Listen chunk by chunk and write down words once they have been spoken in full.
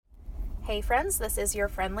Hey friends, this is your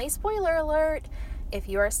friendly spoiler alert. If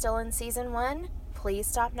you are still in season 1, please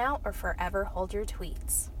stop now or forever hold your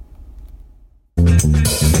tweets.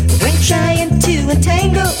 When trying to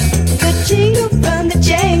untangle the jingle from the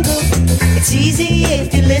jangle, it's easy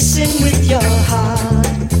if you listen with your heart.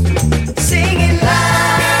 Singing la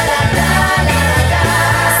la la la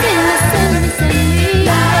la, sing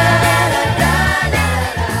la la la la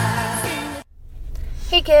la.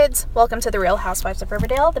 Hey kids, welcome to the Real Housewives of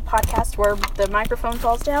Riverdale, the podcast where the microphone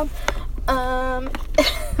falls down.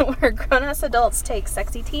 Where grown-ass adults take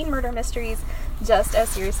sexy teen murder mysteries just as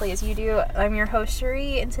seriously as you do. I'm your host,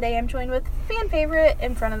 Cherie, and today I'm joined with fan favorite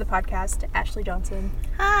in front of the podcast, Ashley Johnson.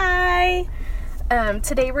 Hi!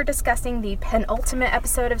 Today we're discussing the penultimate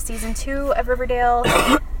episode of season 2 of Riverdale,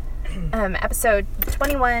 episode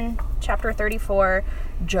 21, chapter 34,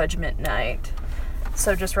 Judgment Night.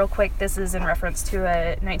 So just real quick, this is in reference to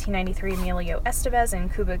a 1993 Emilio Estevez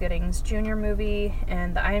and Cuba Gooding's Jr. movie,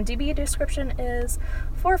 and the IMDb description is,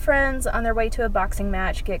 4 friends on their way to a boxing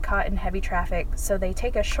match get caught in heavy traffic, so they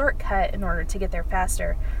take a shortcut in order to get there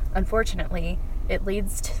faster. Unfortunately, it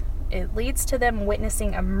leads to them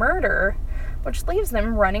witnessing a murder, which leaves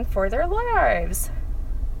them running for their lives.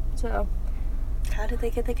 So, How did they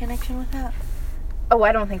get the connection with that? oh,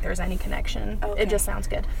 I don't think there's any connection. Okay. It just sounds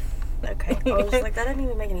good. Okay. I was just like, that didn't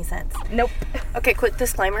even make any sense. Nope. Okay, quick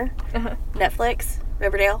disclaimer. Uh-huh. Netflix,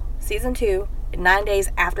 Riverdale, Season 2, 9 days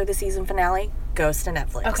after the season finale, goes to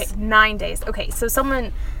Netflix. Okay, 9 days. Okay, so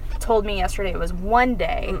someone told me yesterday it was 1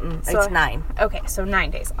 day. So it's 9. Okay, so 9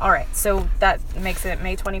 days. All right, so that makes it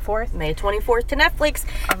May 24th. May 24th to Netflix.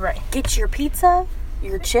 All right. Get your pizza,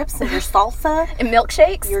 your chips, and your salsa. And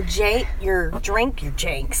milkshakes? Your drink, your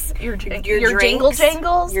janks. Your drinks, jingle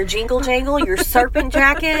jangles? Your jingle jangle, your serpent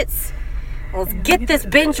jackets. Let's get this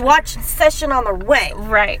binge watch session on the way.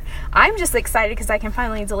 Right. I'm just excited because I can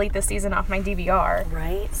finally delete this season off my DVR.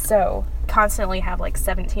 Right? So, constantly have like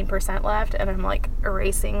 17% left, and I'm like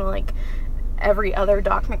erasing like every other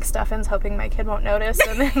Doc McStuffins, hoping my kid won't notice.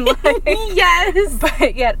 And then like, Yes!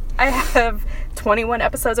 but yet I have 21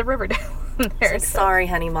 episodes of Riverdale in there. Like, so. sorry,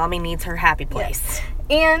 honey, mommy needs her happy place.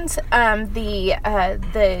 And the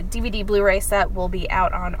DVD Blu-ray set will be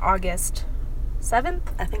out on August 7th.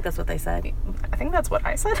 I think that's what they said. I think that's what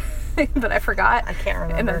I said, but I forgot. I can't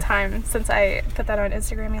remember. In the time since I put that on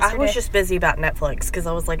Instagram yesterday. I was just busy about Netflix because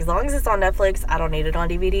I was like, as long as it's on Netflix, I don't need it on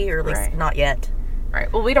DVD, or at least Right. not yet.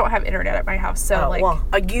 Right. Well, we don't have internet at my house, so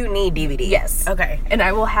you need DVD. Yes. Okay. And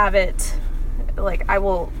I will have it. Like, I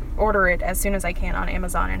will order it as soon as I can on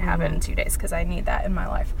Amazon and have it in 2 days because I need that in my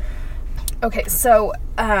life. Okay, so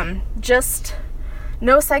just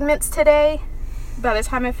no segments today. By the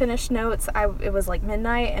time I finished notes, it was like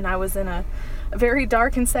midnight, and I was in a very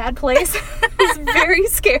dark and sad place. I was very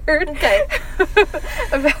scared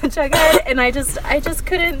about Jughead, and I just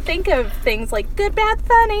couldn't think of things like good, bad,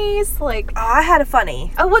 funnies. Like, Oh, I had a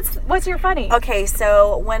funny. oh, what's your funny? Okay,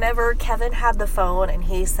 so whenever Kevin had the phone and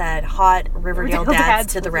he said, "Hot Riverdale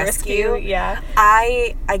dads to the rescue," Yeah.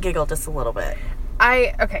 I giggled just a little bit.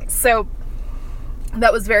 Okay, so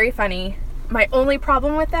that was very funny. My only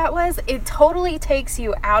problem with that was it totally takes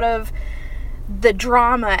you out of the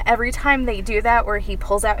drama every time they do that, where he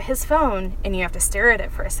pulls out his phone and you have to stare at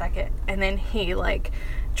it for a second, and then he like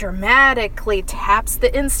dramatically taps the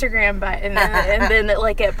Instagram button and then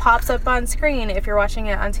it pops up on screen. If you're watching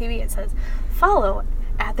it on TV, it says follow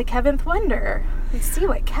at the Kevinth Wonder. You see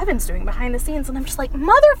what Kevin's doing behind the scenes, and I'm just like,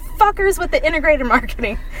 motherfuckers with the integrated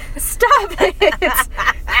marketing, stop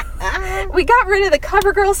it. We got rid of the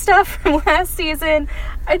CoverGirl stuff from last season.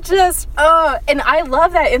 And I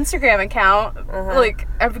love that Instagram account. Like,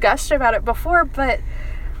 I've gushed about it before, but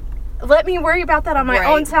let me worry about that on my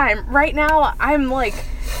own time. Right now, I'm like,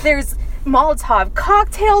 there's Molotov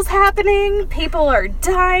cocktails happening, people are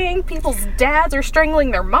dying, people's dads are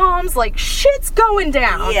strangling their moms, like, shit's going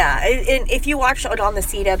down. Yeah, and if you watch it on the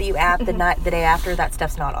CW app the day after, that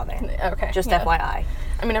stuff's not on there. Okay. Just yeah. FYI.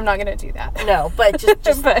 I mean, I'm not gonna do that. No, but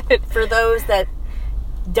just But- for those that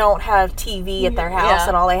don't have TV at their house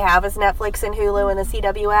and all they have is Netflix and Hulu and the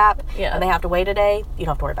CW app, and they have to wait a day, you don't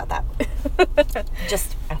have to worry about that.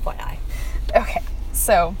 Just FYI. Okay,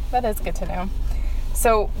 so that is good to know.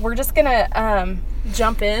 So we're just gonna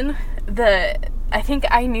jump in. I think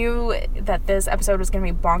I knew that this episode was gonna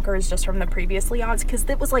be bonkers just from the previously ons, because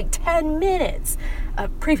it was like 10 minutes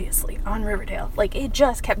of previously on Riverdale. Like, it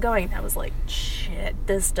just kept going. I was like, shit,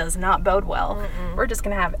 this does not bode well. We're just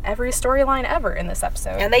gonna have every storyline ever in this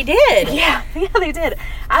episode. And they did. Yeah, they did.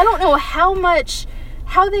 I don't know how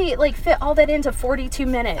they like fit all that into 42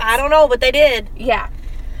 minutes. I don't know, but they did. Yeah.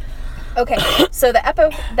 Okay, so the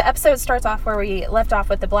episode starts off where we left off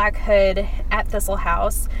with the Black Hood at Thistle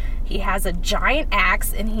House. He has a giant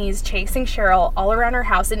axe, and he's chasing Cheryl all around her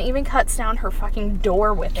house, and even cuts down her fucking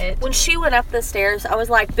door with it. When she went up the stairs, I was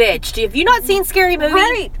like, bitch, have you not seen Scary Movie?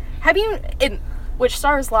 Right. Have you... which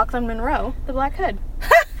stars Lachlan Monroe, the Black Hood.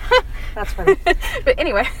 That's funny. But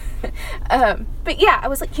anyway. But yeah, I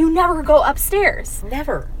was like, you never go upstairs.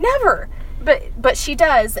 Never. But she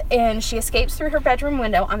does, and she escapes through her bedroom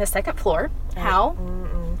window on the second floor. How?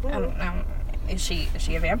 I don't know. Is she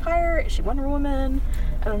a vampire? Is she Wonder Woman?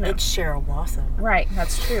 I don't know. It's Cheryl Blossom. Right,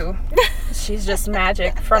 that's true. She's just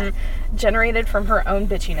magic generated from her own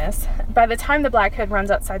bitchiness. By the time the Black Hood runs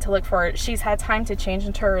outside to look for it, she's had time to change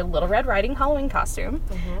into her Little Red Riding Halloween costume,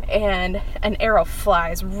 and an arrow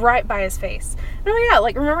flies right by his face. Oh yeah,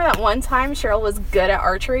 like remember that one time Cheryl was good at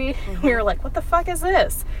archery? We were like, what the fuck is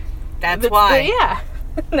this? That's why. Yeah,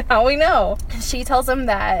 now we know. She tells him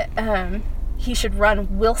that he should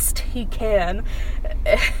run whilst he can.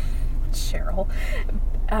 Cheryl.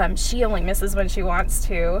 She only misses when she wants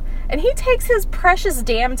to. And he takes his precious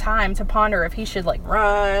damn time to ponder if he should, like,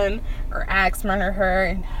 run or axe murder her.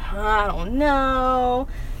 And I don't know.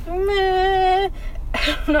 Meh.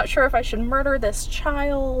 I'm not sure if I should murder this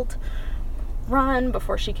child. Run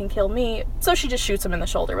before she can kill me. So she just shoots him in the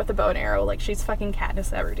shoulder with a bow and arrow like she's fucking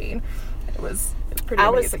Katniss Everdeen. It was pretty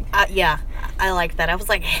amazing. Yeah, I liked that. I was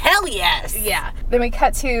like, hell yes! Yeah. Then we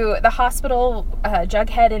cut to the hospital.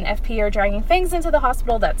 Jughead and FP are dragging Fangs into the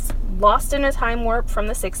hospital that's lost in a time warp from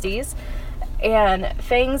the 60s. And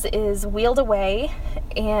Fangs is wheeled away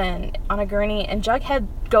and on a gurney, and Jughead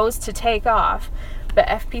goes to take off, but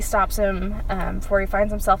FP stops him before he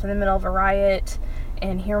finds himself in the middle of a riot.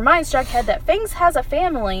 And he reminds Jughead that Fangs has a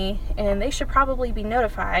family and they should probably be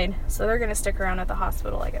notified. So they're going to stick around at the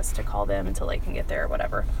hospital, I guess, to call them until they can get there or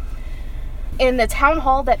whatever. In the town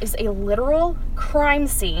hall that is a literal crime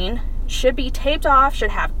scene, should be taped off, should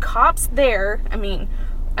have cops there. I mean,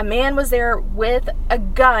 a man was there with a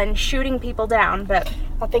gun shooting people down, but...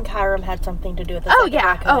 I think Hiram had something to do with this. Oh,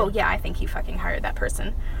 yeah, I think he fucking hired that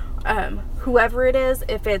person. Whoever it is,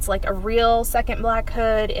 if it's like a real second Black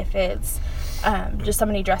Hood, if it's... just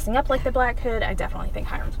somebody dressing up like the Black Hood, I definitely think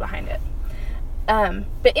Hiram's behind it.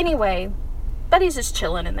 But anyway, Betty's just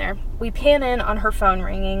chilling in there. We pan in on her phone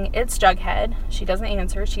ringing. It's Jughead. She doesn't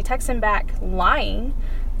answer. She texts him back lying,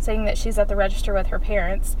 saying that she's at the register with her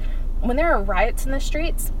parents. When there are riots in the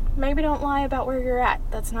streets, maybe don't lie about where you're at.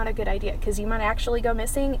 That's not a good idea, because you might actually go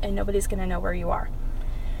missing and nobody's going to know where you are.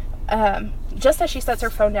 Just as she sets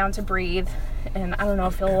her phone down to breathe, and I don't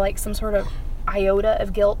know, feel like some sort of iota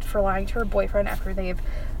of guilt for lying to her boyfriend after they've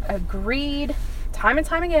agreed time and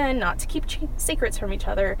time again not to keep secrets from each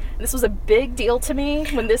other. This was a big deal to me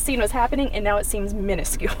when this scene was happening, and now it seems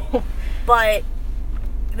minuscule. But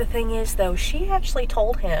the thing is, though, she actually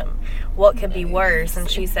told him what could be worse, and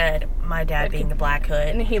she said, my dad being the Black Hood.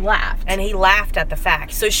 And he laughed. And he laughed at the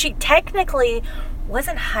fact. So she technically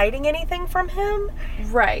wasn't hiding anything from him.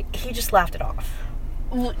 Right. He just laughed it off.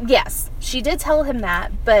 Yes, she did tell him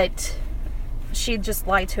that, but she just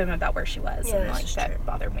lied to him about where she was. Yeah, and like that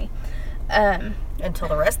bothered me. Until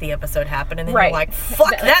the rest of the episode happened, and then right. you're like,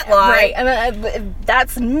 fuck that lie. Right, and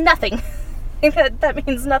that's nothing. that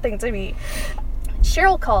means nothing to me.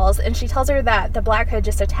 Cheryl calls, and she tells her that the Black Hood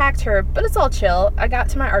just attacked her, but it's all chill. I got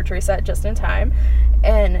to my archery set just in time.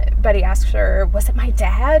 And Betty asks her, was it my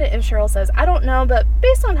dad? And Cheryl says, I don't know, but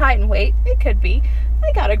based on height and weight, it could be.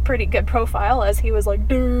 I got a pretty good profile, as he was like,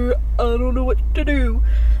 dude, I don't know what to do.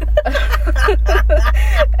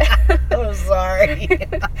 I'm sorry. He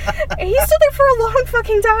stood there for a long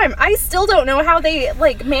fucking time. I still don't know how they,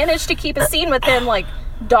 like, managed to keep a scene with him, like,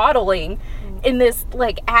 dawdling in this,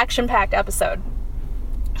 like, action-packed episode.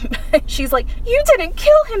 She's like, you didn't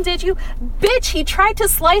kill him, did you? Bitch, he tried to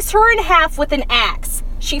slice her in half with an axe.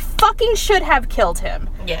 She fucking should have killed him.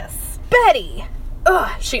 Yes. Betty!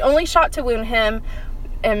 Ugh, she only shot to wound him.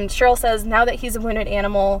 And Cheryl says now that he's a wounded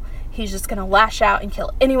animal, he's just gonna lash out and kill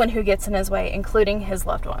anyone who gets in his way, including his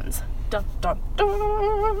loved ones. Dun, dun,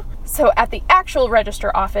 dun. So at the actual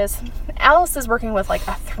register office, Alice is working with, like,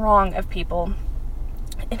 a throng of people.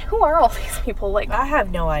 And who are all these people? Like, I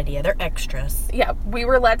have no idea. They're extras. Yeah, we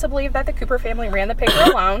were led to believe that the Cooper family ran the paper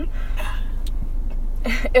alone.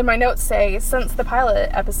 And my notes say, since the pilot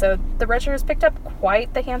episode, the Registers picked up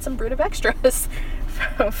quite the handsome brood of extras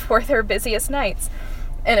for their busiest nights.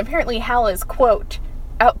 And apparently Hal is, quote,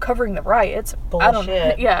 out covering the riots.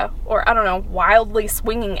 Bullshit. Or I don't know, wildly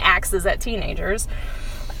swinging axes at teenagers.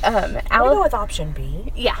 I'll go with option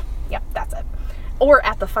B. Yeah, that's it. Or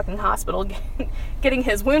at the fucking hospital, getting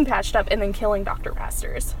his wound patched up and then killing Dr.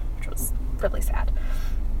 Masters, which was really sad.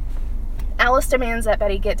 Alice demands that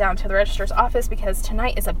Betty get down to the registrar's office because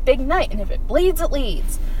tonight is a big night, and if it bleeds, it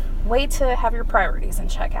leads. Way to have your priorities in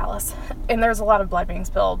check, Alice. And there's a lot of blood being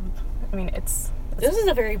spilled. I mean, this is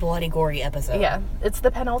a very bloody, gory episode. Yeah, it's the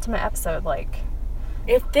penultimate episode,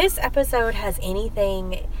 If this episode has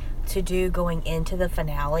anything to do going into the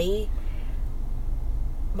finale,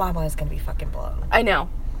 my mind's gonna be fucking blown. I know.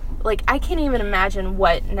 I can't even imagine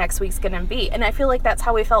what next week's gonna be. And I feel like that's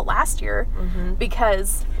how we felt last year. Mm-hmm.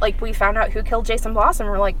 Because, we found out who killed Jason Blossom.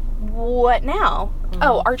 We're like, what now? Mm-hmm.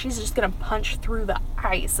 Oh, Archie's just gonna punch through the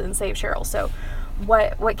ice and save Cheryl. So,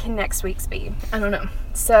 what can next week's be? I don't know.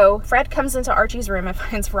 So, Fred comes into Archie's room and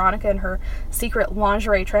finds Veronica in her secret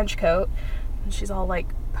lingerie trench coat. And she's all,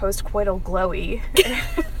 post-coital glowy.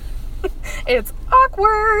 It's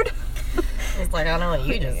awkward. It's I know what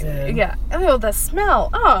you just did. Yeah. Oh, the smell.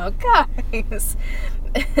 Oh, guys.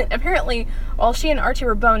 Apparently, while she and Archie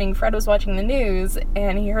were boning, Fred was watching the news,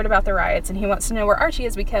 and he heard about the riots, and he wants to know where Archie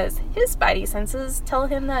is because his spidey senses tell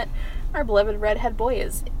him that our beloved redhead boy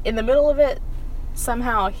is in the middle of it.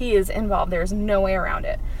 Somehow, he is involved. There's no way around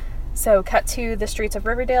it. So, cut to the streets of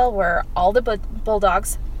Riverdale, where all the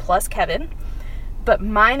Bulldogs, plus Kevin, but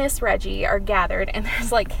minus Reggie, are gathered, and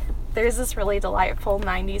there's this really delightful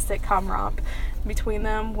 90s sitcom romp between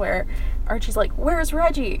them where Archie's like, where's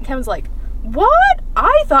Reggie? And Kevin's like, what?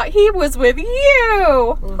 I thought he was with you!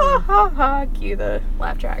 Mm-hmm. Ha ha ha. Cue the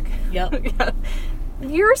laugh track. Yep. Yeah.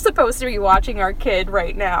 You're supposed to be watching our kid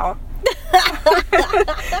right now.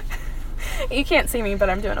 You can't see me, but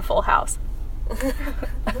I'm doing a full house.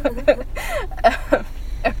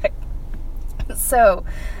 Okay. So,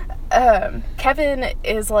 Kevin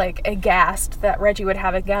is aghast that Reggie would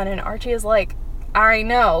have a gun, and Archie is like, I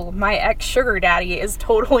know, my ex-sugar daddy is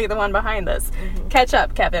totally the one behind this. Mm-hmm. Catch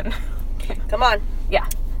up, Kevin. Come on. Yeah.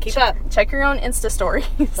 Keep up. Check your own Insta stories.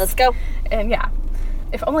 Let's go. And yeah,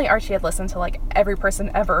 if only Archie had listened to every person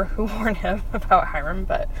ever who warned him about Hiram,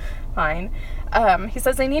 but fine. He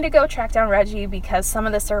says they need to go track down Reggie because some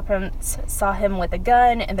of the serpents saw him with a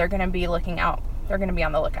gun, and they're going to be looking out. They're going to be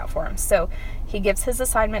on the lookout for him. So he gives his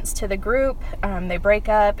assignments to the group. They break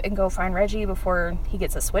up and go find Reggie before he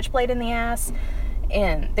gets a switchblade in the ass.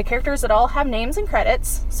 And the characters that all have names and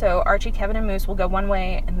credits. So Archie, Kevin, and Moose will go one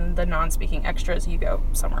way, and then the non-speaking extras, you go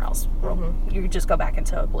somewhere else. Mm-hmm. You just go back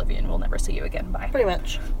into oblivion. We'll never see you again. Bye. Pretty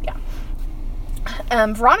much. Yeah.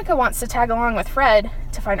 Veronica wants to tag along with Fred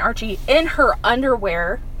to find Archie in her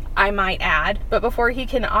underwear, I might add, but before he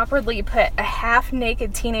can awkwardly put a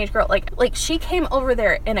half-naked teenage girl, she came over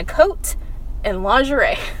there in a coat and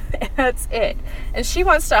lingerie, and that's it. And she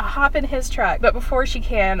wants to hop in his truck, but before she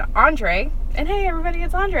can, Andre, and hey everybody,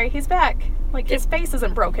 it's Andre, he's back. His face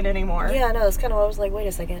isn't broken anymore. Yeah, no, it's kind of, I was like, wait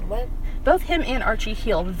a second, what? Both him and Archie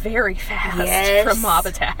heal very fast from mob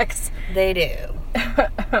attacks. They do.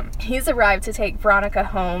 He's arrived to take Veronica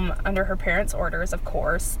home under her parents' orders, of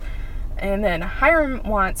course. And then Hiram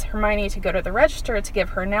wants Hermione to go to the register to give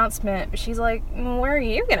her announcement, but she's like, where are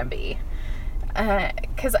you going to be?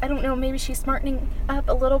 Because I don't know, maybe she's smartening up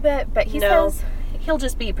a little bit, but he says he'll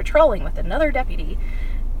just be patrolling with another deputy.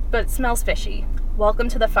 But it smells fishy. Welcome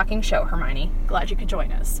to the fucking show, Hermione. Glad you could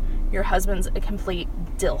join us. Your husband's a complete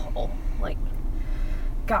dillhole.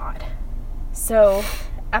 God. So,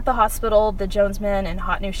 at the hospital, the Jonesmen and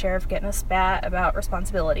hot new sheriff get in a spat about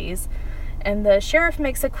responsibilities. And the sheriff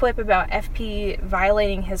makes a quip about FP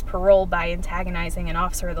violating his parole by antagonizing an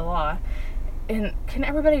officer of the law. And can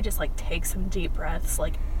everybody just, take some deep breaths?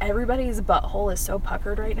 Everybody's butthole is so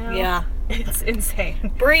puckered right now. Yeah. It's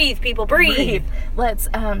insane. Breathe, people, breathe. Let's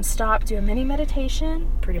stop, do a mini meditation.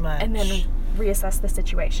 Pretty much. And then reassess the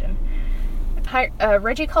situation.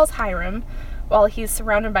 Reggie calls Hiram while he's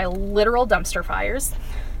surrounded by literal dumpster fires.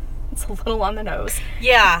 It's a little on the nose.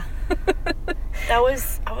 Yeah. I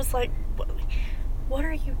was like, what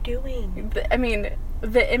are you doing?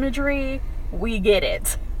 The imagery, we get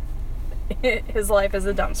it. His life is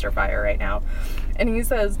a dumpster fire right now. And he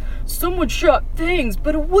says, someone shot things,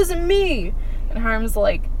 but it wasn't me. And Hiram's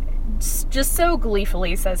just so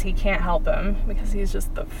gleefully says he can't help him because he's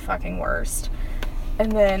just the fucking worst.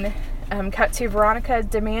 And then cut to Veronica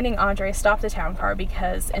demanding Andre stop the town car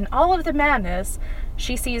because in all of the madness,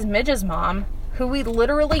 she sees Midge's mom, who we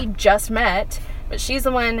literally just met, but she's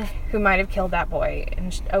the one who might have killed that boy.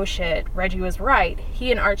 And oh shit, Reggie was right.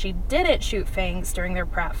 He and Archie didn't shoot Fangs during their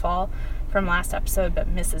pratfall from last episode,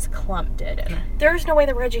 but Mrs. Clump did. And there's no way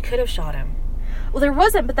that Reggie could have shot him. Well, there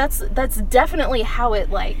wasn't, but that's definitely how it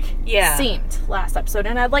seemed last episode.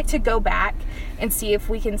 And I'd like to go back and see if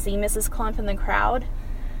we can see Mrs. Clump in the crowd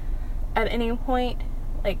at any point.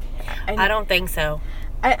 I don't think so.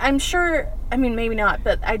 I'm sure, I mean, maybe not,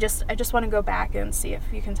 but I just want to go back and see if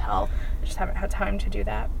you can tell. I just haven't had time to do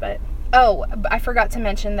that, but... Oh, I forgot to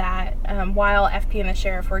mention that while FP and the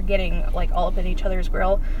sheriff were getting, like, all up in each other's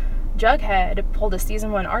grill, Jughead pulled a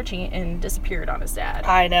season 1 Archie and disappeared on his dad.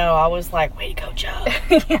 I know. I was like, way to go, Jug.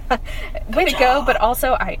 Yeah. Way to go, but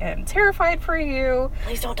also I am terrified for you.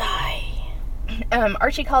 Please don't die.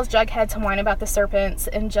 Archie calls Jughead to whine about the serpents,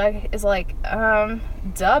 and Jug is like, duh,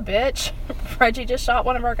 bitch. Reggie just shot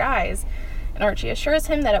one of our guys. And Archie assures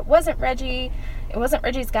him that it wasn't Reggie. It wasn't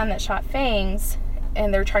Reggie's gun that shot Fangs.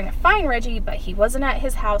 And they're trying to find Reggie, but he wasn't at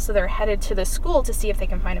his house, so they're headed to the school to see if they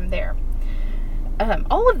can find him there.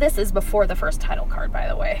 All of this is before the first title card, by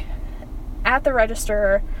the way. At the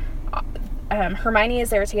register, Hermione is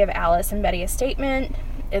there to give Alice and Betty a statement.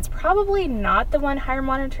 It's probably not the one Hiram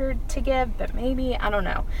wanted her to give, but maybe, I don't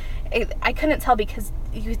know. I couldn't tell because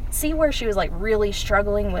you see where she was, like, really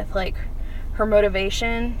struggling with, like, her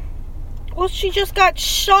motivation. Well, she just got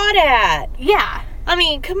shot at. Yeah. I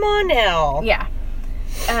mean, come on now. Yeah.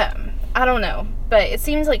 I don't know, but it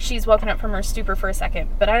seems like she's woken up from her stupor for a second,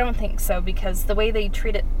 but I don't think so, because the way they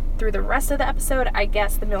treat it through the rest of the episode, I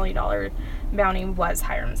guess the $1 million bounty was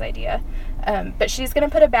Hiram's idea. But she's going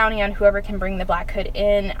to put a bounty on whoever can bring the Black Hood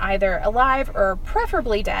in, either alive or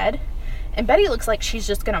preferably dead. And Betty looks like she's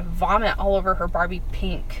just going to vomit all over her Barbie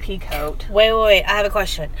pink pea coat. Wait. I have a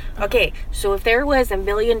question. Okay, so if there was $1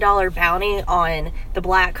 million bounty on the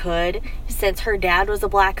Black Hood, since her dad was the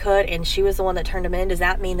Black Hood and she was the one that turned him in, does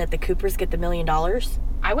that mean that the Coopers get the $1 million?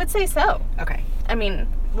 I would say so. Okay. I mean,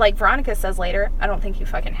 like Veronica says later, I don't think he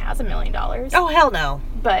fucking has $1 million. Oh, hell no.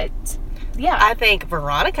 But, yeah. I think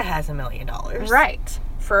Veronica has $1 million. Right.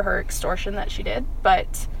 For her extortion that she did,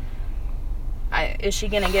 but... is she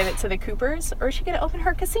going to give it to the Coopers, or is she going to open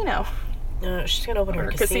her casino? No, she's going to open her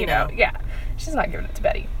casino. Yeah. She's not giving it to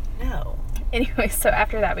Betty. No. Anyway, so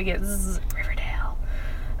after that, we get Riverdale.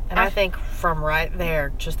 And I think from right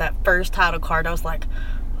there, just that first title card, I was like,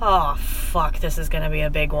 oh, fuck, this is going to be a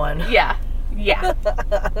big one. Yeah.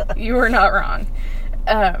 You were not wrong.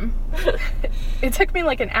 It took me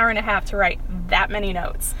like an hour and a half to write that many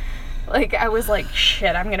notes. Like, I was like,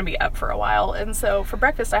 shit, I'm going to be up for a while. And so for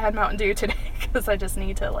breakfast, I had Mountain Dew today because I just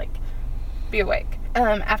need to, like, be awake.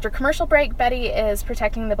 After commercial break, Betty is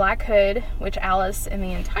protecting the Black Hood, which Alice and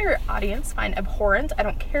the entire audience find abhorrent. I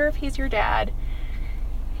don't care if he's your dad.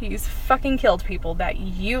 He's fucking killed people that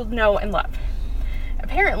you know and love.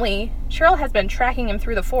 Apparently, Cheryl has been tracking him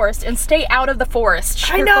through the forest, and stay out of the forest,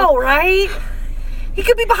 Cheryl. I know, right? He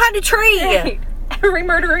could be behind a tree. Right. Every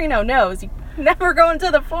murderino knows you never go into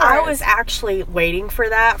the forest. I was actually waiting for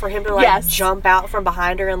that, for him to, like, jump out from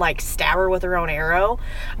behind her and, like, stab her with her own arrow.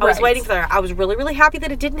 I was waiting for that. I was really, really happy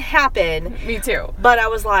that it didn't happen. Me too. But I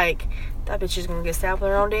was like, that bitch is gonna get stabbed with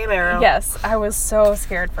her own damn arrow. Yes, I was so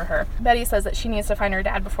scared for her. Betty says that she needs to find her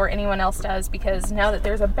dad before anyone else does, because now that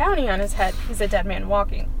there's a bounty on his head, he's a dead man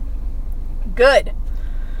walking. Good.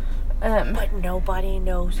 But nobody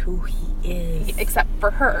knows who he is. Except for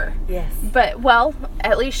her. Yes. But, well,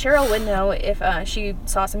 at least Cheryl would know if she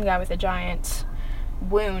saw some guy with a giant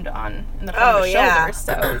wound in the front of his shoulder.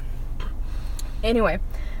 So, anyway,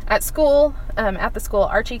 at the school,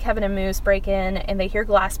 Archie, Kevin, and Moose break in, and they hear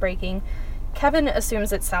glass breaking. Kevin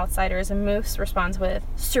assumes it's Southsiders, and Moose responds with,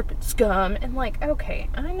 serpent scum, and like, okay,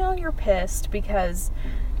 I know you're pissed because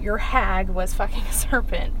your hag was fucking a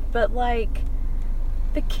serpent, but, like...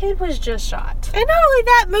 The kid was just shot. And not only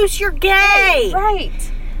that, Moose, you're gay.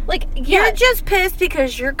 Right. Like, you're just pissed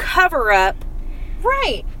because your cover-up.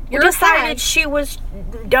 Right. You decided she was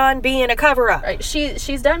done being a cover-up. Right.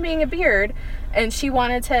 She's done being a beard, and she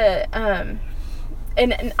wanted to,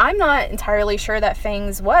 and I'm not entirely sure that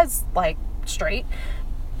Fangs was, like, straight.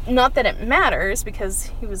 Not that it matters,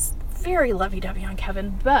 because he was very lovey-dovey on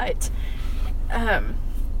Kevin, but,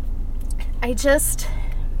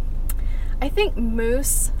 I think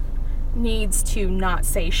Moose needs to not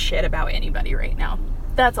say shit about anybody right now.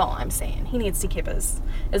 That's all I'm saying. He needs to keep his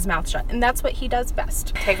mouth shut. And that's what he does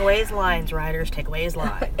best. Take away his lines, writers. Take away his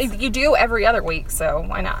lines. You do every other week, so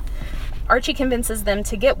why not? Archie convinces them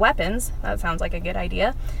to get weapons. That sounds like a good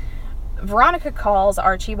idea. Veronica calls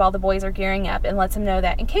Archie while the boys are gearing up and lets him know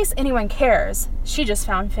that in case anyone cares, she just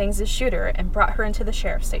found Fangs' shooter and brought her into the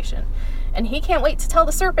sheriff's station. And he can't wait to tell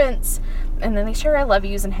the serpents. And then they share I love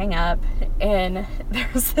yous and hang up. And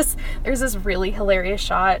there's this really hilarious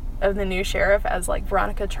shot of the new sheriff as, like,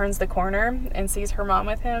 Veronica turns the corner and sees her mom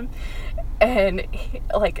with him. And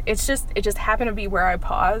it just happened to be where I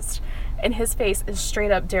paused. And his face is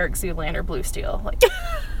straight up Derek Zoolander Blue Steel. Like,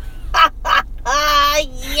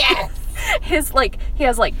 yes. He has,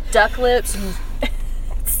 like, duck lips. And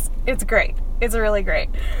it's great. It's really great.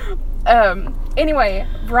 Anyway,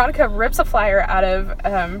 Veronica rips a flyer out of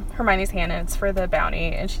Hermione's hand, and it's for the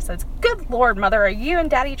bounty, and she says, "Good Lord, Mother, are you and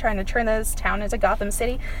Daddy trying to turn this town into Gotham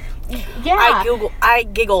City?" Yeah. I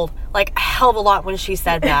giggled like a hell of a lot when she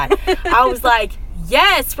said that. I was like,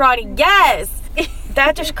 yes, Ronnie, yes.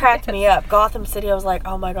 That just cracked me up. Gotham City, I was like,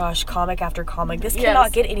 oh my gosh, comic after comic. This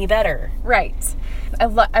cannot get any better. Right. I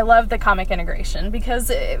love the comic integration, because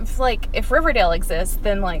if Riverdale exists,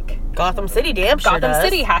 then Gotham City damn sure does. Gotham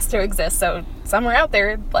City has to exist. So somewhere out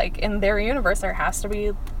there, in their universe, there has to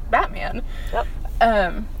be Batman.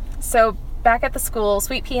 Yep. So back at the school,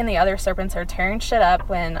 Sweet Pea and the other serpents are tearing shit up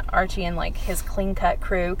when Archie and his clean cut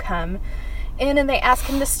crew come in, and they ask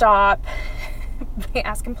him to stop. They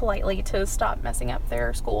ask him politely to stop messing up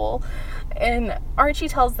their school, and Archie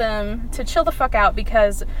tells them to chill the fuck out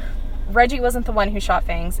because Reggie wasn't the one who shot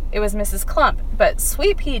Fangs, it was Mrs. Clump. But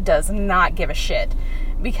Sweet Pea does not give a shit,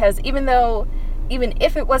 because even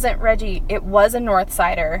if it wasn't Reggie, it was a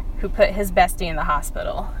Northsider who put his bestie in the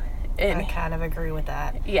hospital. I kind of agree with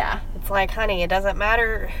that. Yeah. It's like, honey, it doesn't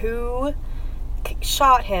matter who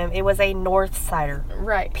shot him, it was a Northsider.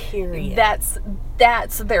 Right. Period.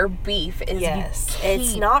 That's their beef. Yes.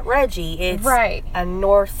 It's not Reggie. It's a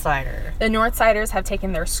Northsider. The Northsiders have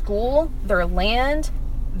taken their school, their land,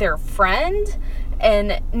 their friend,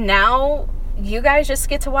 and now you guys just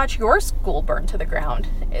get to watch your school burn to the ground.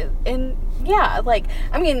 And yeah,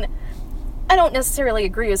 I don't necessarily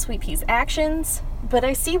agree with Sweet Pea's actions, but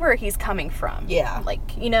I see where he's coming from. Yeah.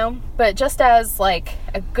 But just as, a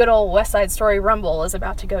good old West Side Story rumble is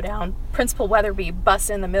about to go down, Principal Weatherby busts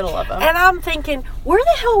in the middle of them. And I'm thinking, where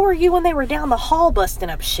the hell were you when they were down the hall busting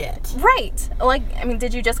up shit? Right.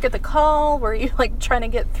 Did you just get the call? Were you, trying to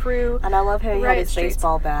get through? And I love how he had his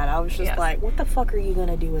baseball bat. I was just like, what the fuck are you going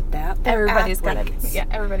to do with that? Everybody's got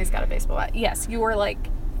a baseball bat. Yes, you were,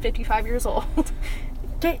 55 years old.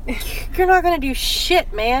 You're not gonna do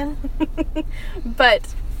shit, man.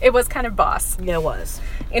 But it was kind of boss. Yeah, it was.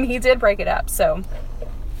 And he did break it up, so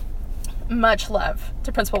much love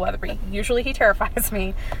to Principal Weatherby. Usually he terrifies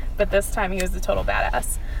me, but this time he was a total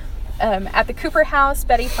badass. At the Cooper house,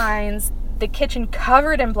 Betty finds the kitchen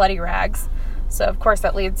covered in bloody rags. So of course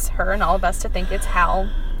that leads her and all of us to think it's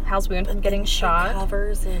Hal's wound from getting shot.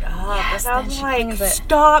 Covers it up. Yes, and I'm like,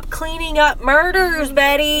 stop cleaning up murders,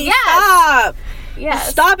 Betty. Yes. Stop. Yes.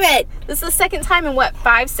 Stop it. This is the second time in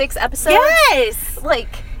 5-6 episodes? Yes.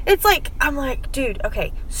 It's I'm like, dude,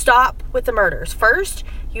 okay, stop with the murders. First,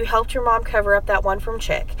 you helped your mom cover up that one from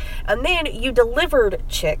Chick. And then you delivered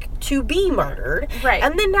Chick to be murdered. Right.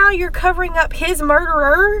 And then now you're covering up his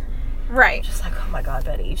murderer. Right. Just oh my God,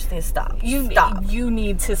 Betty, you just need to stop. Stop. You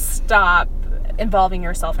need to stop involving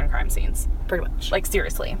yourself in crime scenes. Pretty much.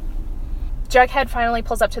 Seriously. Jughead finally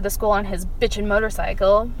pulls up to the school on his bitchin'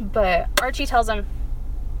 motorcycle, but Archie tells him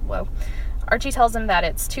that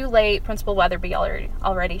it's too late. Principal Weatherby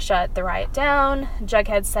already shut the riot down.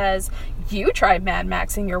 Jughead says, "You tried Mad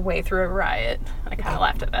Maxing your way through a riot." I kind of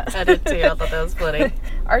laughed at that. I did too. I thought that was funny.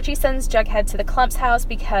 Archie sends Jughead to the Clump's house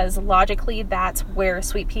because logically that's where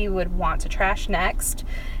Sweet Pea would want to trash next.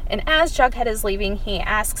 And as Jughead is leaving, he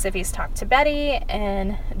asks if he's talked to Betty,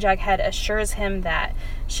 and Jughead assures him that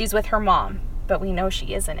she's with her mom, but we know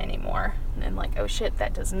she isn't anymore. And oh shit,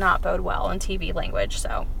 that does not bode well in TV language.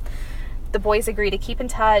 So the boys agree to keep in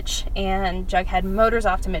touch, and Jughead motors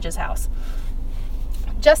off to Midge's house.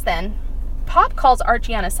 Just then, Pop calls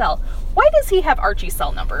Archie on a cell. Why does he have Archie's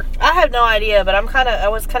cell number? I have no idea, but I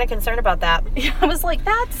was kind of concerned about that. I was like,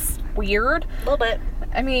 that's weird. A little bit.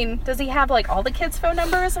 Does he have all the kids' phone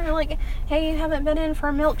numbers? Or hey, you haven't been in for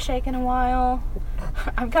a milkshake in a while.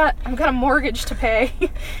 I've got a mortgage to pay.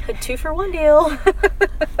 A 2-for-1 deal.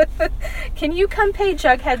 Can you come pay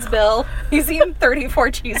Jughead's bill? He's eating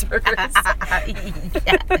 34 cheeseburgers.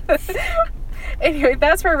 Yes. Anyway,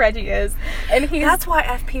 that's where Reggie is. And that's why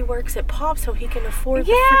FP works at Pop, so he can afford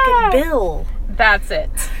the freaking bill. That's it.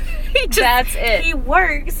 That's it. He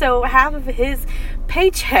works, so half of his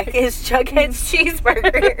paycheck is Jughead's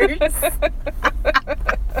cheeseburgers.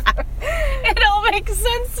 It all makes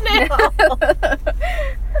sense now.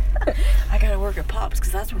 I gotta work at Pop's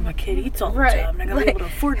because that's where my kid eats all the time, and I gotta be able to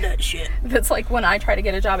afford that shit. That's when I try to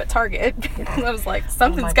get a job at Target. I was like,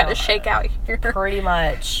 something's gotta shake out here. Pretty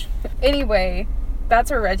much. Anyway, that's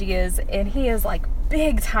where Reggie is, and he is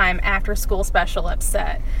big time after school special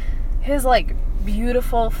upset. His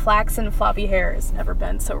beautiful flaxen floppy hair has never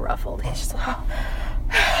been so ruffled. He's just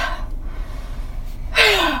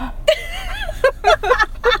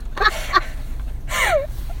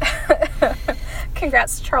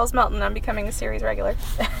Congrats to Charles Melton on becoming a series regular.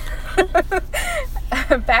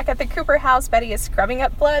 Back at the Cooper house, Betty is scrubbing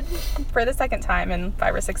up blood for the second time in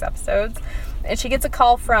 5 or 6 episodes. And she gets a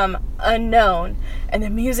call from unknown. And the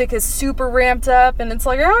music is super ramped up. And it's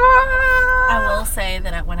like, ah! I will say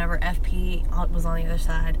that whenever FP was on the other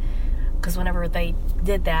side, because whenever they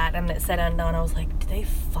did that and it said unknown, I was like, did they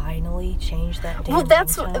finally change that damn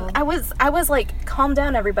ringtone? I was like, calm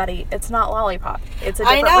down, everybody. It's not Lollipop. It's a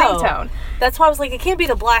different ringtone. That's why I was like, it can't be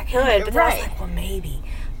the Black Hood. But right. I was like, well, maybe.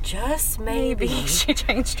 Just maybe. She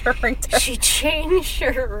changed her ringtone.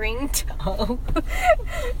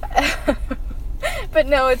 But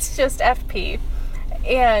no, it's just FP.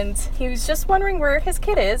 And he was just wondering where his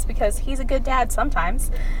kid is because he's a good dad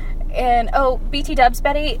sometimes. And, oh, BT dubs,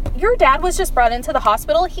 Betty, your dad was just brought into the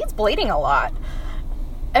hospital. He's bleeding a lot.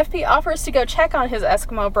 FP offers to go check on his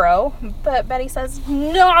Eskimo bro, but Betty says,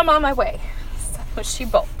 no, I'm on my way. So she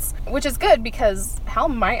bolts. Which is good because Hal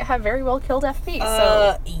might have very well killed FP.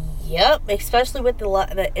 Yep, especially with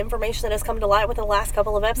the information that has come to light with the last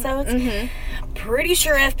couple of episodes. Mm-hmm. Pretty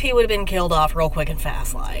sure FP would have been killed off real quick and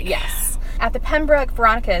fast, like. Yes. At the Pembroke,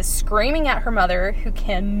 Veronica is screaming at her mother, who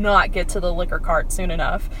cannot get to the liquor cart soon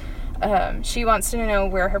enough. She wants to know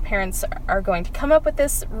where her parents are going to come up with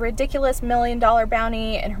this ridiculous $1 million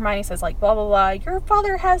bounty, and Hermione says, like, blah, blah, blah, your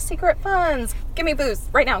father has secret funds. Give me booze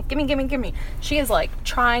right now. Give me. She is, like,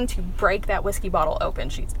 trying to break that whiskey bottle open.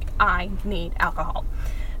 She's like, I need alcohol.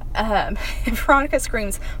 Veronica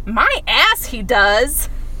screams, my ass he does.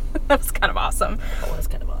 That was kind of awesome.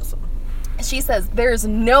 She says there's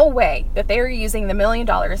no way that they're using the $1 million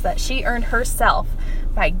that she earned herself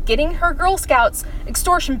by getting her Girl Scouts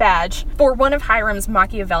extortion badge for one of Hiram's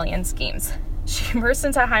Machiavellian schemes. She bursts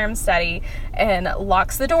into Hiram's study and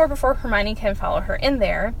locks the door before Hermione can follow her in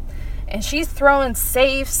there. And she's throwing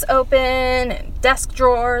safes open and desk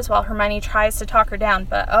drawers while Hermione tries to talk her down.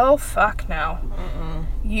 But oh, fuck no.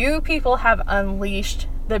 You people have unleashed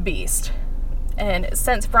the beast. And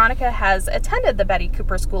since Veronica has attended the Betty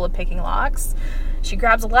Cooper School of Picking Locks, she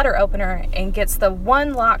grabs a letter opener and gets the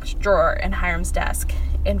one locked drawer in Hiram's desk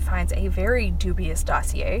and finds a very dubious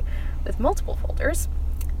dossier with multiple folders.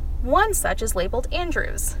 One such is labeled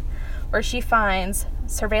Andrews, where she finds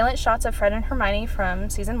surveillance shots of Fred and Hermione from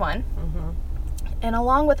season 1, and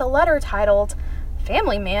along with a letter titled,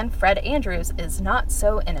 Family Man Fred Andrews is not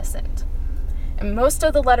so innocent. And most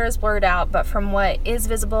of the letter is blurred out, but from what is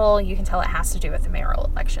visible, you can tell it has to do with the mayoral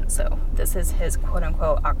election. So this is his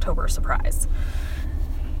quote-unquote October surprise.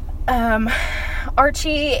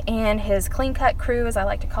 Archie and his clean-cut crew, as I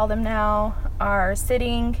like to call them now, are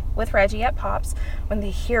sitting with Reggie at Pops when they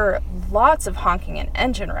hear lots of honking and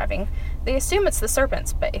engine revving. They assume it's the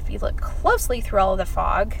Serpents, but if you look closely through all of the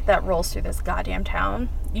fog that rolls through this goddamn town,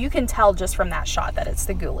 you can tell just from that shot that it's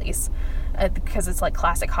the Ghoulies, because it's like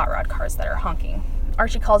classic hot rod cars that are honking.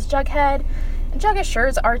 Archie calls Jughead, and Jug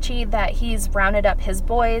assures Archie that he's rounded up his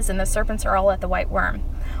boys and the Serpents are all at the White Worm.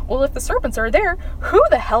 Well, if the Serpents are there, who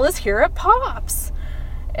the hell is here at Pops?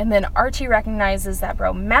 And then Archie recognizes that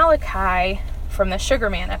bro Malachi from the Sugar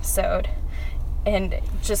Man episode. And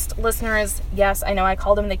just listeners, yes, I know I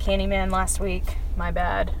called him the Candyman last week. My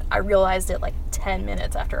bad. I realized it like 10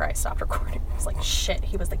 minutes after I stopped recording. I was like, shit,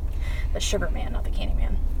 he was the Sugar Man, not the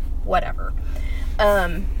Candyman. Whatever.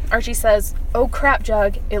 Archie says, oh crap,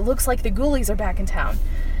 Jug, it looks like the Ghoulies are back in town.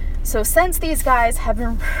 So since these guys have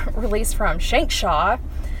been released from Shankshaw,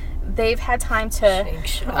 they've had time to...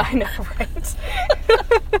 Shankshaw. I know, right?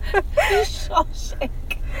 Shawshank.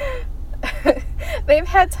 They've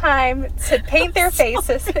had time to paint their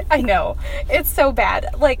faces. I know. It's so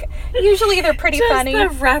bad. Like, usually they're pretty funny. The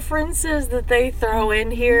references that they throw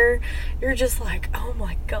in here, you're just like, oh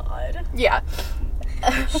my god. Yeah.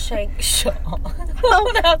 Shankshaw. I'm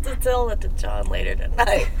going to have to tell that to John later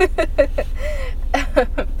tonight.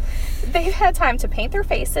 They've had time to paint their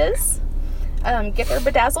faces, get their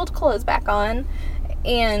bedazzled clothes back on,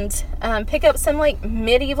 and pick up some like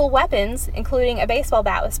medieval weapons, including a baseball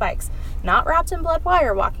bat with spikes. Not wrapped in blood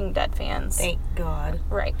wire, Walking Dead fans. Thank God.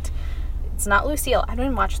 Right. It's not Lucille. I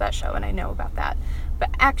didn't watch that show and I know about that. But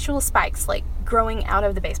actual spikes, like growing out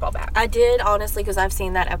of the baseball bat. I did, honestly, because I've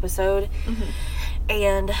seen that episode. Mm-hmm.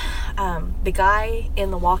 And the guy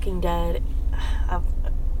in The Walking Dead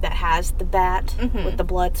that has the bat with the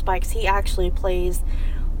blood spikes, he actually plays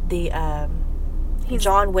the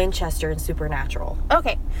John Winchester in Supernatural.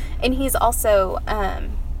 Okay. And he's also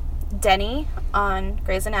Denny on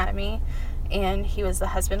Grey's Anatomy, and he was the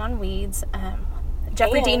husband on Weeds.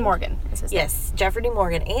 Jeffrey Dean Morgan is his name. Yes, Jeffrey Dean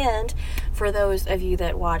Morgan. And for those of you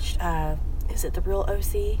that watched, is it The Real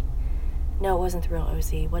OC? No, it wasn't The Real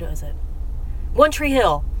OC. What was it? One Tree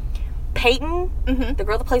Hill. Peyton, the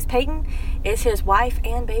girl that plays Peyton, is his wife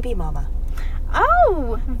and baby mama.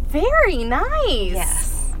 Oh, very nice.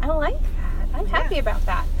 Yes. I like that. I'm happy about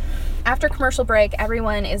that. After commercial break,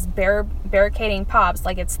 everyone is barricading Pops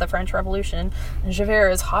like it's the French Revolution. And Javert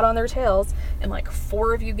is hot on their tails. And like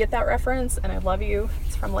 4 of you get that reference. And I love you.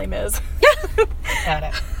 It's from Les Mis. Got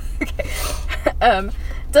it. Okay.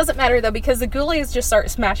 Doesn't matter though, because the ghoulies just start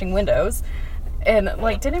smashing windows. And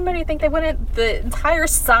like, did anybody think they wouldn't? The entire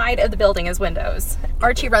side of the building is windows.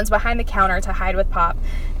 Archie runs behind the counter to hide with Pop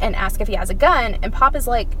and ask if he has a gun. And Pop is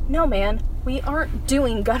like, no man, we aren't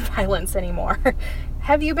doing gun violence anymore.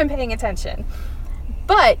 Have you been paying attention?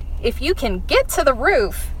 But if you can get to the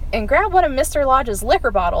roof and grab one of Mr. Lodge's liquor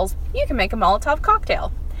bottles, you can make a Molotov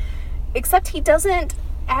cocktail. Except he doesn't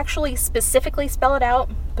actually specifically spell it out,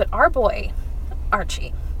 but our boy,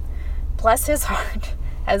 Archie, bless his heart,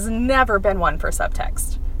 has never been one for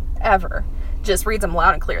subtext. Ever. Just reads them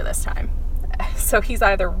loud and clear this time. So he's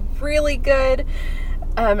either really good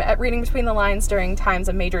at reading between the lines during times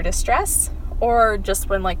of major distress, or just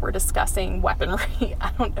when, like, we're discussing weaponry.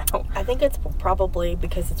 I don't know. I think it's probably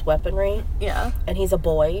because it's weaponry. Yeah. And he's a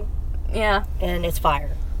boy. Yeah. And it's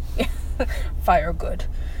fire. Fire good.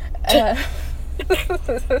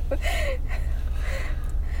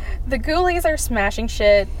 The ghoulies are smashing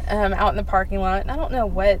shit out in the parking lot. And I don't know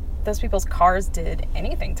what those people's cars did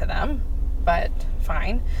anything to them, but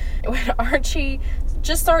fine. When Archie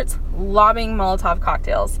just starts lobbing Molotov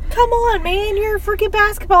cocktails. Come on, man. You're a freaking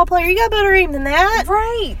basketball player. You got better aim than that.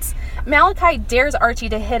 Right. Malachi dares Archie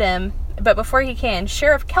to hit him, but before he can,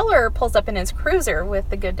 Sheriff Keller pulls up in his cruiser with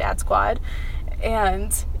the Good Dad Squad.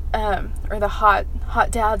 And, or the Hot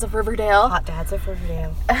Dads of Riverdale. Hot Dads of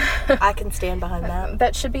Riverdale. I can stand behind that.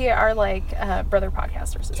 That should be our, like, brother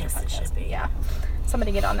podcast or sister Yes, podcast. it should be. Yeah.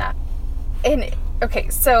 Somebody get on that. And, okay,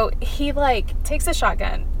 so he, like, takes a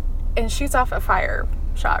shotgun and shoots off a fire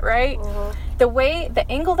shot, right? Mm-hmm. The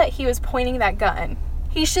angle that he was pointing that gun,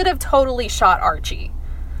 he should have totally shot Archie.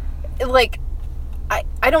 Like,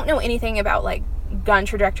 I don't know anything about, like, gun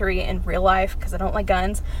trajectory in real life because I don't like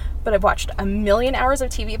guns, but I've watched a million hours of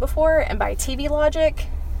TV before, and by TV logic,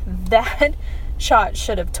 that shot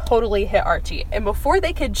should have totally hit Archie. And before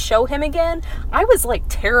they could show him again, I was, like,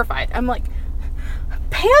 terrified. I'm like,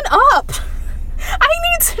 pan up! I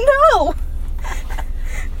need to know!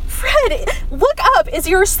 Fred, look up! Is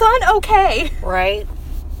your son okay? Right.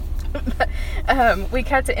 We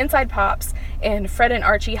cut to inside Pops, and Fred and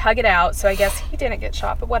Archie hug it out, so I guess he didn't get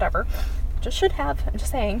shot, but whatever. Just should have, I'm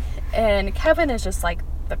just saying. And Kevin is just like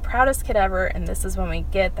the proudest kid ever, and this is when we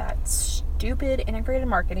get that stupid integrated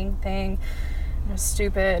marketing thing.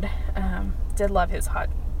 Stupid. Did love his hot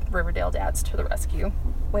Riverdale dads to the rescue.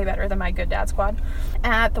 Way better than my Good Dad Squad.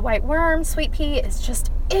 At the White Worm, Sweet Pea is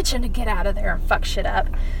just itching to get out of there and fuck shit up.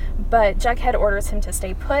 But Jughead orders him to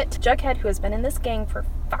stay put. Jughead, who has been in this gang for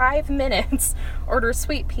 5 minutes, orders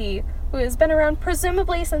Sweet Pea, who has been around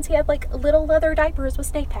presumably since he had, like, little leather diapers with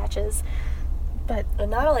snake patches. But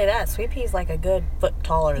not only that, Sweet Pea's like a good foot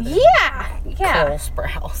taller than Cole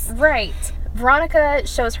Sprouse. Right. Veronica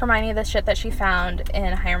shows Hermione the shit that she found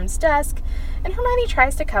in Hiram's desk, and Hermione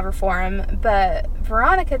tries to cover for him, but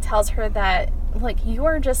Veronica tells her that, like, you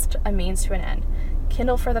are just a means to an end.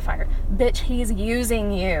 Kindle for the fire. Bitch, he's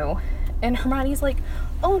using you. And Hermione's like,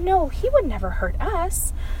 oh no, he would never hurt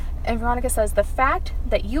us. And Veronica says, the fact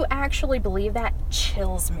that you actually believe that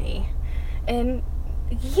chills me. And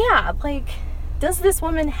yeah, like, does this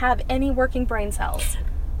woman have any working brain cells?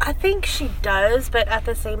 I think she does, but at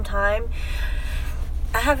the same time,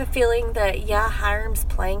 I have a feeling that, yeah, Hiram's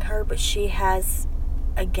playing her, but she has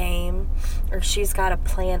a game, or she's got a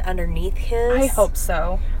plan underneath his. I hope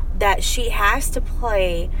so. That she has to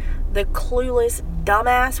play the clueless,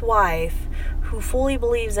 dumbass wife who fully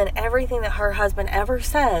believes in everything that her husband ever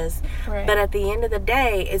says, right. But at the end of the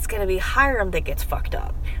day, it's going to be Hiram that gets fucked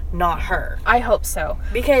up, not her. I hope so.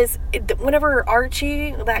 Because whenever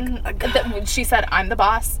Archie... she said, I'm the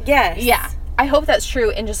boss? Yes. Yeah. I hope that's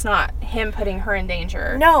true and just not him putting her in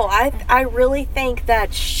danger. No, I really think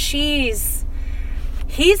that he's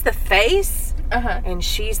the face, and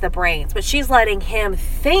she's the brains. But she's letting him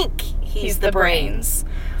think he's the brains.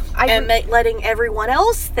 And letting everyone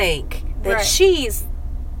else think that she's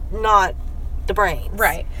not the brains.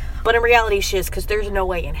 Right. But in reality, she is, because there's no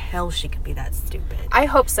way in hell she could be that stupid. I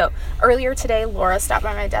hope so. Earlier today, Laura stopped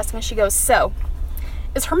by my desk and she goes, so,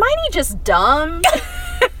 is Hermione just dumb?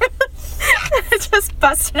 Just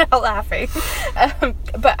busted out laughing.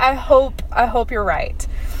 But I hope you're right.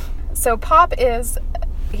 So Pop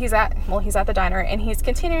he's at the diner, and he's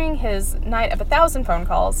continuing his night of 1,000 phone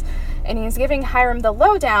calls, and he's giving Hiram the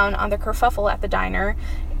lowdown on the kerfuffle at the diner,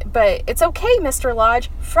 But it's okay, Mr. Lodge.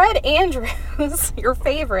 Fred Andrews, your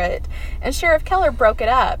favorite, and Sheriff Keller broke it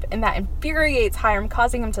up, and that infuriates Hiram,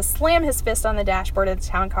 causing him to slam his fist on the dashboard of the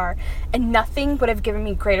town car. And nothing would have given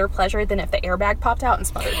me greater pleasure than if the airbag popped out and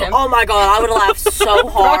smothered him. Oh my God, I would have laughed so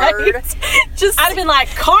hard. Right? I'd have been like,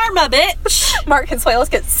 karma, bitch. Mark Consuelos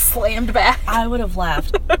gets slammed back. I would have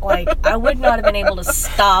laughed. Like, I would not have been able to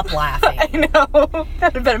stop laughing. I know.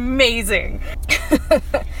 That would have been amazing.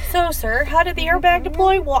 So, sir, how did the airbag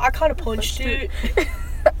deploy? Well, I kind of punched it.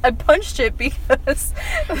 I punched it because...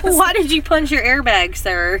 Why did you punch your airbag,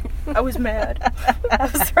 sir? I was mad. I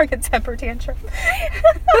was throwing a temper tantrum.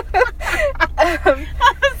 I'm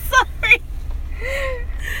sorry.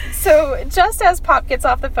 So, just as Pop gets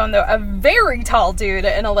off the phone, though, a very tall dude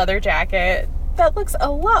in a leather jacket that looks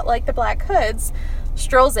a lot like the Black Hoods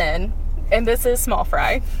strolls in, and this is Small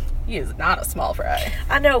Fry. He is not a Small Fry.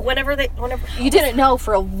 I know, whenever you didn't know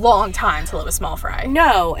for a long time till it was Small Fry.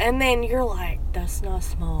 No, and then you're like, that's not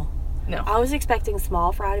Small. No. I was expecting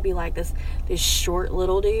Small Fry to be like this short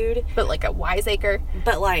little dude. But like a wiseacre.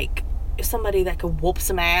 But like somebody that could whoop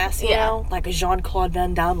some ass, you know? Like a Jean-Claude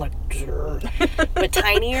Van Damme, like, but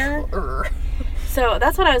tinier. So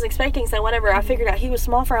that's what I was expecting. So whenever I figured out he was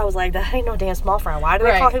Small Fry, I was like, that ain't no damn Small Fry. Why do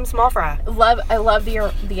they call him Small Fry? I love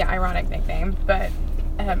the ironic nickname, but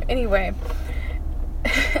anyway,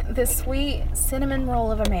 this sweet cinnamon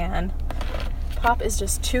roll of a man, Pop is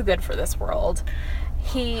just too good for this world.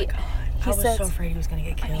 He I says, was so afraid he was going to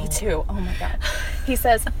get killed. Me too. Oh my God. He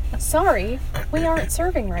says, sorry, we aren't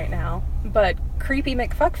serving right now. But creepy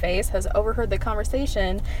McFuckface has overheard the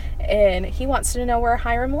conversation and he wants to know where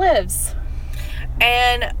Hiram lives.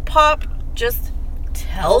 And Pop just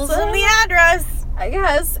tells him the address. I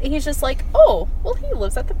guess. He's just like, oh, well, he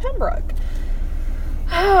lives at the Pembroke.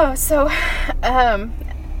 Oh, so,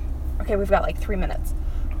 okay, we've got like 3 minutes.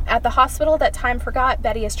 At the hospital that time forgot,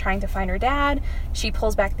 Betty is trying to find her dad. She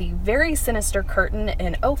pulls back the very sinister curtain,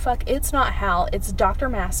 and oh fuck, it's not Hal, it's Dr.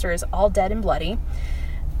 Masters, all dead and bloody.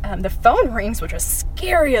 The phone rings, which was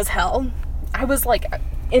scary as hell. I was like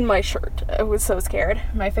in my shirt. I was so scared.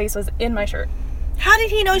 My face was in my shirt. How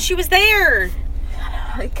did he know she was there?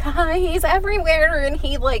 He's everywhere, and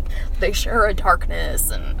they share a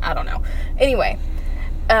darkness, and I don't know. Anyway,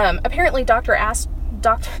 apparently Dr.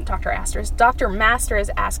 Masters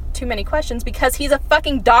asked too many questions because he's a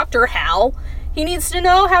fucking doctor, Hal. He needs to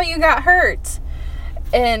know how you got hurt.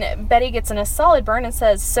 And Betty gets in a solid burn and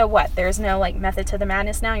says, so what? There's no, method to the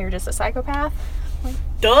madness now? You're just a psychopath?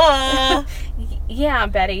 Duh! Yeah,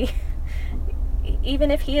 Betty.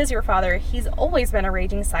 Even if he is your father, he's always been a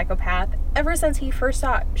raging psychopath ever since he first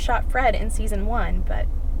shot Fred in season 1. But,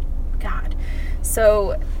 God.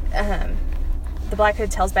 So, the Black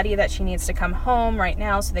Hood tells Betty that she needs to come home right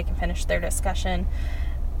now so they can finish their discussion.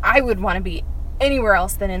 I would want to be anywhere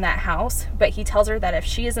else than in that house, but he tells her that if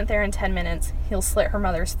she isn't there in 10 minutes, he'll slit her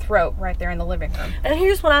mother's throat right there in the living room. And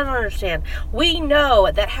here's what I don't understand. We know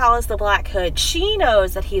that Hal is the Black Hood. She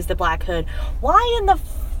knows that he's the Black Hood. Why in the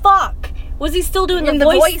fuck was he still doing the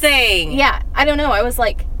voice thing? Yeah, I don't know. I was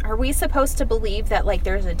like, are we supposed to believe that,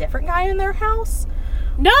 there's a different guy in their house?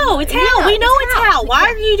 No, it's Hal. Yeah, we know it's Hal. Hal. Why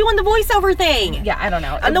are you doing the voiceover thing? Yeah, I don't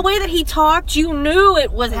know. And the way that he talked, you knew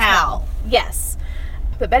it was Hal. Yes.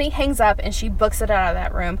 But Betty hangs up and she books it out of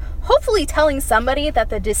that room, hopefully telling somebody that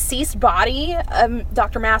the deceased body of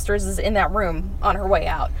Dr. Masters is in that room on her way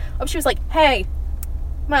out. She was like, hey,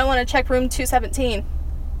 might want to check room 217.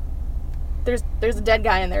 There's a dead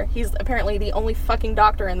guy in there. He's apparently the only fucking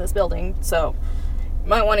doctor in this building, so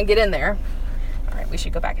might want to get in there. All right, we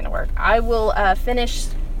should go back into work. I will finish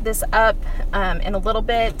this up in a little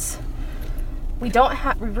bit. We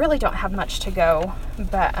really don't have much to go,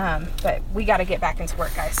 but we got to get back into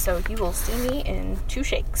work, guys. So you will see me in 2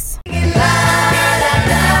 shakes. Hey,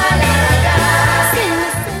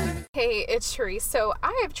 it's Cherise. So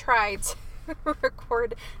I have tried to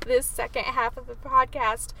record this second half of the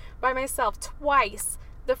podcast by myself twice.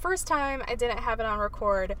 The first time I didn't have it on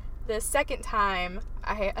record. The second time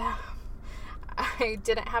I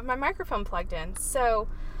didn't have my microphone plugged in. So,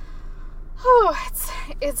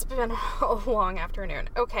 it's been a long afternoon.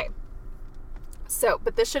 Okay. So,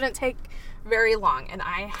 but this shouldn't take very long, and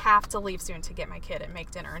I have to leave soon to get my kid and make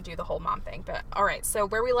dinner and do the whole mom thing. But, all right, so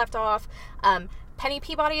where we left off, Penny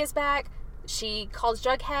Peabody is back. She calls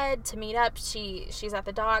Jughead to meet up. She's at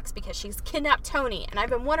the docks because she's kidnapped Tony, and I've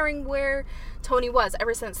been wondering where Tony was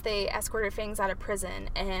ever since they escorted Fangs out of prison.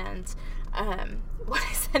 And what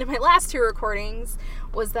I said in my last 2 recordings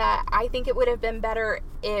was that I think it would have been better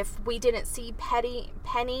if we didn't see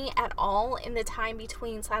Penny at all in the time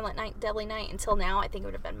between Silent Night, Deadly Night until now. I think it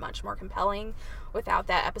would have been much more compelling without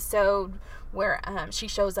that episode where she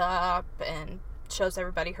shows up and shows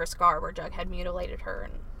everybody her scar where Jughead mutilated her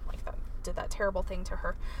and like that, did that terrible thing to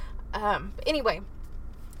her. But anyway,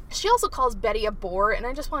 she also calls Betty a bore, and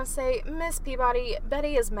I just want to say, Miss Peabody,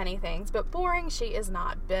 Betty is many things, but boring she is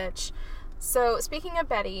not, bitch. So, speaking of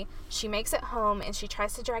Betty, she makes it home, and she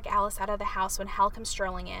tries to drag Alice out of the house when Hal comes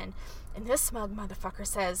strolling in, and this smug motherfucker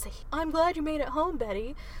says, I'm glad you made it home,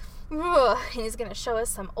 Betty. Ugh, and he's gonna show us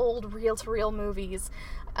some old reel-to-reel movies,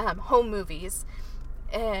 home movies,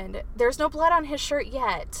 and there's no blood on his shirt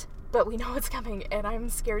yet, but we know it's coming, and I'm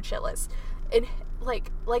scared shitless. And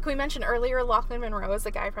like we mentioned earlier, Lachlan Monroe is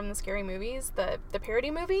the guy from the Scary Movies, the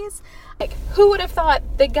parody movies. Like, who would have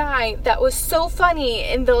thought the guy that was so funny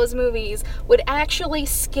in those movies would actually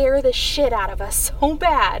scare the shit out of us so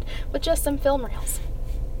bad with just some film reels?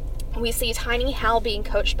 We see tiny Hal being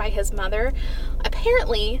coached by his mother.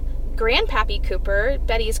 Apparently, Grandpappy Cooper,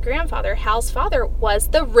 Betty's grandfather, Hal's father, was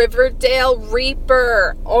the Riverdale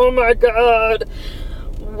Reaper. Oh my god.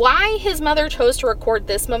 Why his mother chose to record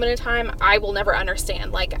this moment in time, I will never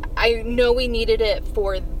understand. Like, I know we needed it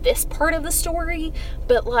for this part of the story,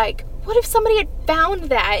 but like, what if somebody had found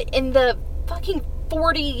that in the fucking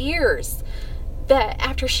 40 years that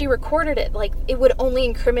after she recorded it? Like, it would only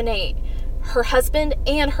incriminate her husband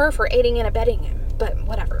and her for aiding and abetting him, but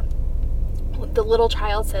whatever. The little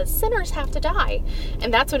child says, sinners have to die.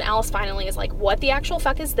 And that's when Alice finally is like, what the actual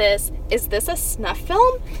fuck is this? Is this a snuff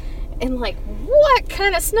film? And like, what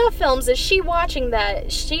kind of snuff films is she watching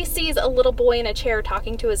that she sees a little boy in a chair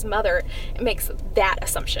talking to his mother and makes that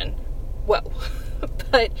assumption? Whoa.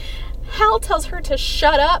 But Hal tells her to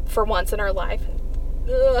shut up for once in her life.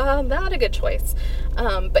 Not a good choice.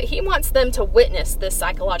 But he wants them to witness this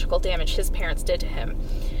psychological damage his parents did to him.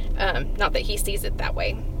 Not that he sees it that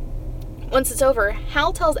way. Once it's over,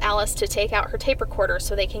 Hal tells Alice to take out her tape recorder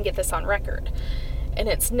so they can get this on record. And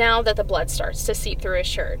it's now that the blood starts to seep through his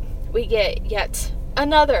shirt. We get yet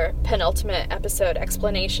another penultimate episode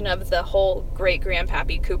explanation of the whole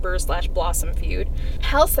great-grandpappy Cooper / Blossom feud.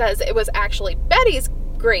 Hal says it was actually Betty's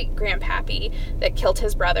great-grandpappy that killed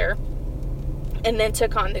his brother and then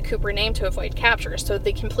took on the Cooper name to avoid capture, so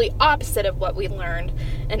the complete opposite of what we learned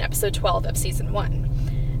in episode 12 of season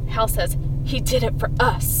 1. Hal says, he did it for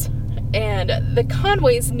us. And the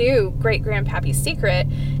Conways knew great-grandpappy's secret,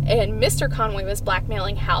 and Mr. Conway was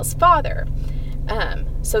blackmailing Hal's father.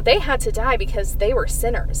 So they had to die because they were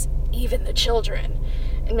sinners, even the children.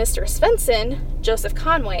 And Mr. Svensson, Joseph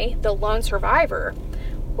Conway, the lone survivor,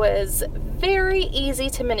 was very easy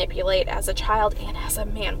to manipulate as a child and as a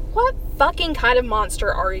man. What fucking kind of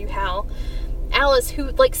monster are you, Hal? Alice,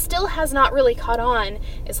 who, like, still has not really caught on,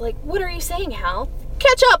 is like, what are you saying, Hal?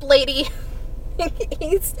 Catch up, lady!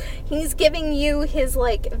 He's giving you his,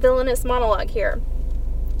 like, villainous monologue here.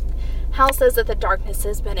 Hal says that the darkness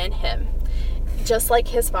has been in him, just like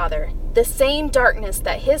his father. The same darkness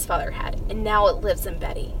that his father had, and now it lives in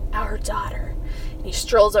Betty, our daughter. And he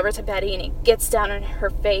strolls over to Betty, and he gets down on her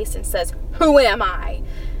face and says, who am I?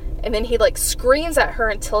 And then he, like, screams at her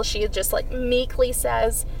until she just, like, meekly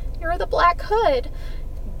says, you're the Black Hood.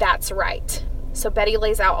 That's right. So Betty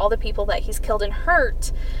lays out all the people that he's killed and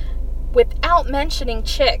hurt, without mentioning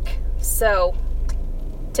Chick, so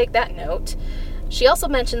take that note. She also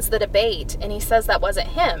mentions the debate, and he says that wasn't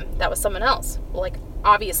him, that was someone else. Like,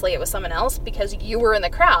 obviously it was someone else because you were in the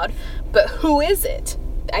crowd, but who is it?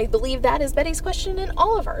 I believe that is Betty's question and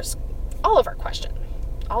all of our question.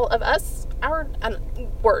 All of us, our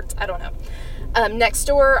words, I don't know. Next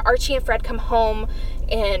door, Archie and Fred come home,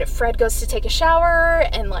 and Fred goes to take a shower,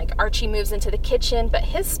 and like Archie moves into the kitchen, but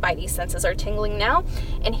his spidey senses are tingling now,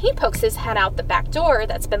 and he pokes his head out the back door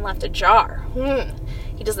that's been left ajar.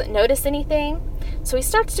 He doesn't notice anything, so he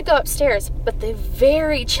starts to go upstairs, but the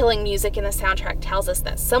very chilling music in the soundtrack tells us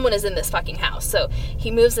that someone is in this fucking house, so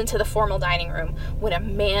he moves into the formal dining room when a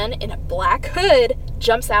man in a black hood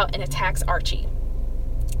jumps out and attacks Archie.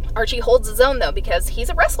 Archie holds his own, though, because he's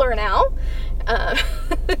a wrestler now.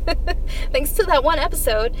 Thanks to that one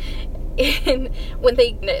episode when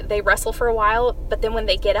they wrestle for a while, but then when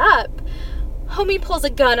they get up, homie pulls a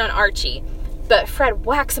gun on Archie, but Fred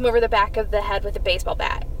whacks him over the back of the head with a baseball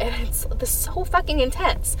bat, and it's so fucking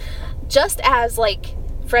intense. Just as, like,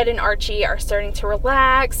 Fred and Archie are starting to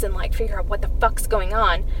relax and, like, figure out what the fuck's going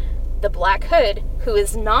on, the Black Hood, who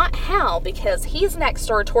is not Hal because he's next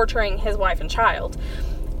door torturing his wife and child,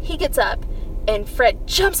 he gets up, and Fred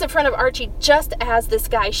jumps in front of Archie just as this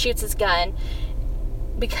guy shoots his gun.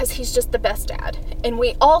 because he's just the best dad. And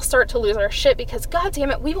we all start to lose our shit because, God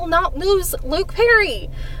damn it, we will not lose Luke Perry.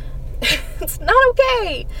 It's not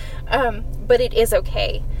okay. But it is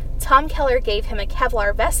okay. Tom Keller gave him a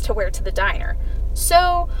Kevlar vest to wear to the diner.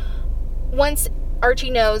 So once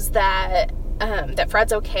Archie knows that that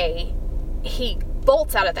Fred's okay, he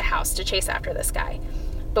bolts out of the house to chase after this guy.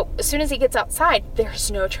 But as soon as he gets outside,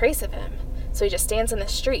 there's no trace of him. So he just stands in the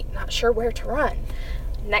street, not sure where to run.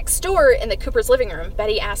 Next door, in the Cooper's living room,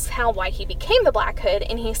 Betty asks Hal why he became the Black Hood,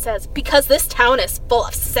 and he says, because this town is full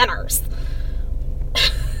of sinners.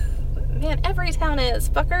 Man, every town is,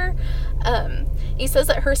 fucker. He says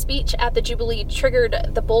that her speech at the Jubilee triggered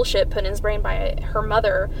the bullshit put in his brain by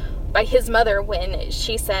his mother when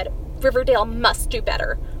she said, Riverdale must do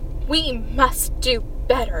better. We must do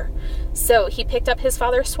better. So he picked up his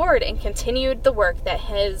father's sword and continued the work that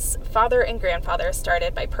his father and grandfather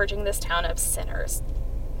started by purging this town of sinners.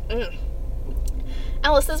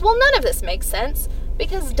 Alice says, well, none of this makes sense.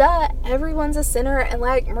 Because, duh, everyone's a sinner, and,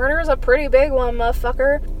 like, murder's a pretty big one,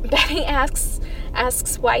 motherfucker. Betty asks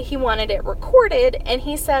why he wanted it recorded, and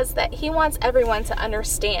he says that he wants everyone to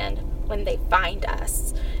understand when they find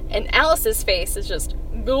us. And Alice's face is just,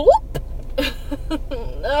 whoop!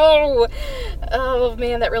 No! Oh,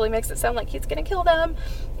 man, that really makes it sound like he's gonna kill them.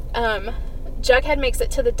 Jughead makes it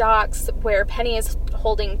to the docks where Penny is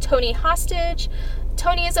holding Tony hostage.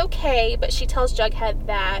 Tony is okay, but she tells Jughead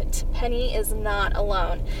that Penny is not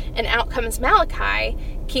alone. And out comes Malachi,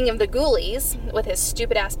 king of the ghoulies, with his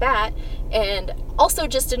stupid-ass bat. And also,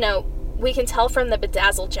 just a note, we can tell from the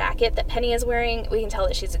bedazzled jacket that Penny is wearing, we can tell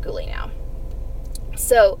that she's a ghoulie now.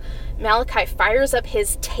 So Malachi fires up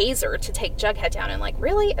his taser to take Jughead down. And like,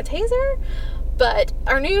 really? A taser? But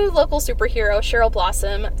our new local superhero, Cheryl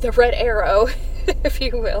Blossom, the Red Arrow, if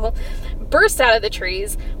you will, bursts out of the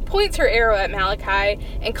trees, points her arrow at Malachi,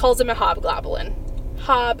 and calls him a hobgoblin.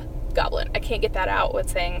 Hobgoblin. I can't get that out with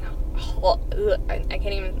saying, I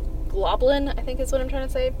can't even, globlin, I think is what I'm trying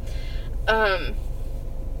to say.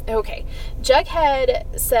 Okay.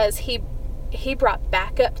 Jughead says he brought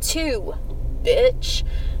backup too, bitch.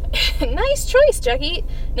 Nice choice, Juggy.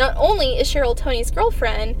 Not only is Cheryl Tony's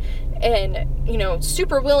girlfriend, and, you know,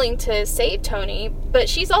 super willing to save Tony, but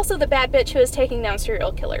she's also the bad bitch who is taking down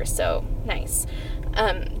serial killers, so nice.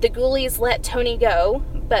 The ghoulies let Tony go,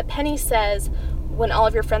 but Penny says, when all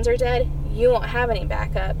of your friends are dead, you won't have any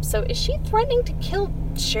backup. So is she threatening to kill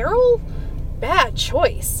Cheryl? Bad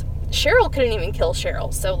choice. Cheryl couldn't even kill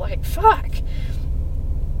Cheryl, so, like, fuck.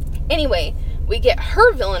 Anyway, we get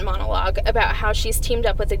her villain monologue about how she's teamed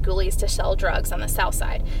up with the ghoulies to sell drugs on the south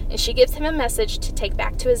side, and she gives him a message to take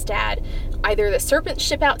back to his dad. Either the serpents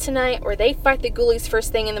ship out tonight, or they fight the ghoulies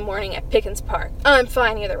first thing in the morning at Pickens Park. I'm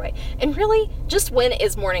fine either way. And really, just when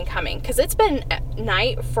is morning coming? Because it's been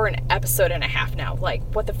night for an episode and a half now. Like,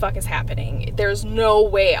 what the fuck is happening? There's no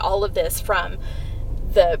way all of this, from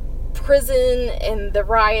the prison and the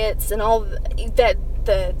riots and all that,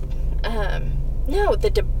 no, the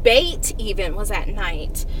debate even was at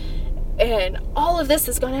night. And all of this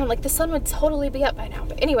is going on. Like, the sun would totally be up by now.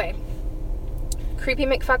 But anyway, creepy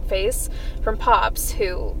McFuckface from Pops,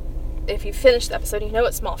 who, if you finish the episode, you know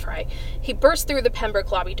it's Small Fry. He bursts through the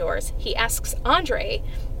Pembroke lobby doors. He asks Andre,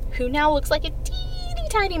 who now looks like a teeny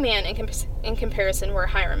tiny man in comparison where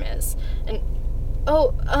Hiram is. And,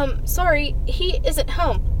 sorry, he isn't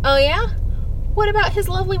home. Oh, yeah? What about his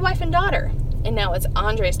lovely wife and daughter? And now it's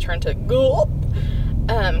Andre's turn to gulp.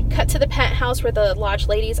 Cut to the penthouse where the lodge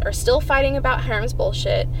ladies are still fighting about Hiram's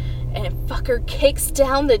bullshit, and fucker kicks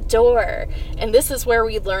down the door. And this is where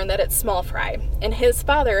we learn that it's Small Fry. And his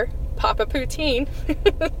father, Papa Poutine,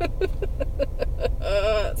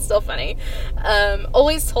 still funny,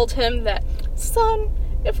 always told him that, son,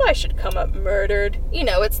 if I should come up murdered, you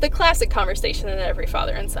know, it's the classic conversation that every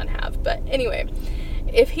father and son have. But anyway,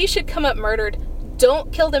 if he should come up murdered,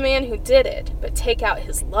 don't kill the man who did it, but take out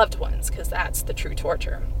his loved ones, because that's the true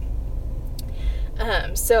torture.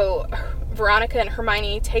 So Veronica and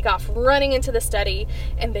Hermione take off running into the study,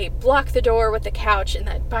 and they block the door with the couch, and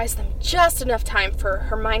that buys them just enough time for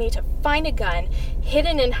Hermione to find a gun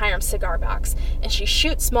hidden in Hiram's cigar box, and she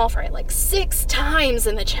shoots Small Fry like 6 times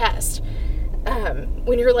in the chest.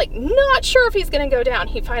 When you're like not sure if he's gonna go down,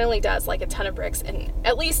 he finally does, like a ton of bricks, and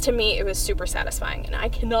at least to me it was super satisfying, and I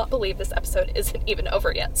cannot believe this episode isn't even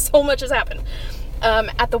over yet. So much has happened.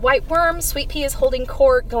 At the White Worm, Sweet Pea is holding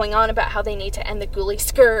court, going on about how they need to end the ghoulie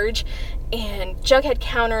scourge, and Jughead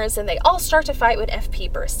counters, and they all start to fight when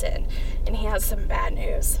FP bursts in, and he has some bad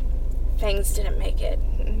news. Fangs didn't make it.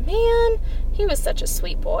 Man, he was such a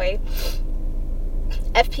sweet boy.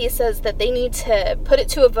 FP says that they need to put it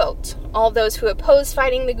to a vote. All those who oppose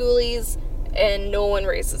fighting the ghoulies and no one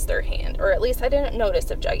raises their hand, or at least I didn't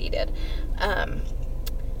notice if Juggy did.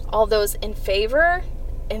 All those in favor,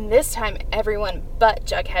 and this time everyone but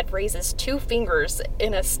Jughead raises 2 fingers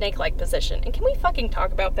in a snake-like position. And can we fucking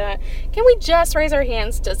talk about that? Can we just raise our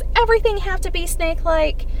hands? Does everything have to be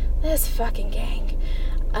snake-like? This fucking gang.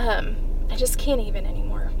 I just can't even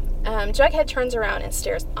anymore. Jughead turns around and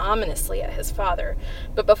stares ominously at his father.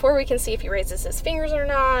 But before we can see if he raises his fingers or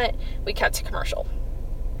not, we cut to commercial.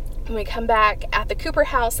 When we come back at the Cooper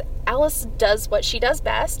house, Alice does what she does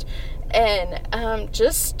best and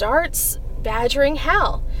just starts badgering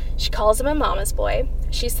Hal. She calls him a mama's boy.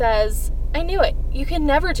 She says, I knew it. You can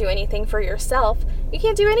never do anything for yourself. You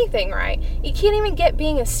can't do anything right. You can't even get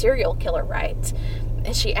being a serial killer right.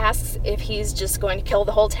 And she asks if he's just going to kill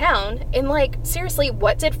the whole town. And, like, seriously,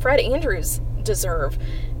 what did Fred Andrews deserve?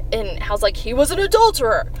 And Hal's like, he was an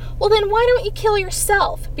adulterer. Well, then why don't you kill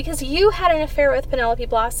yourself? Because you had an affair with Penelope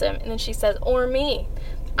Blossom. And then she says, or me.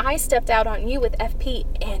 I stepped out on you with FP,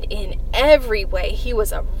 and in every way, he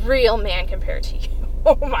was a real man compared to you.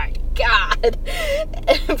 Oh my God.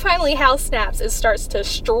 And finally, Hal snaps and starts to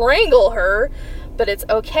strangle her, but it's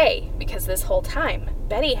okay, because this whole time,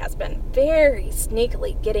 Betty has been very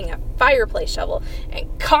sneakily getting a fireplace shovel and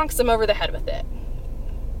conks him over the head with it.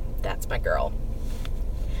 That's my girl.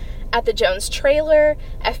 At the Jones trailer,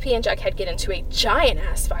 FP and Jughead get into a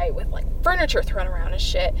giant-ass fight with, like, furniture thrown around and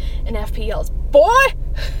shit, and FP yells, boy!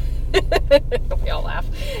 We all laugh.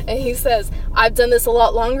 And he says, I've done this a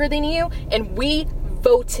lot longer than you, and we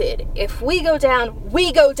voted. If we go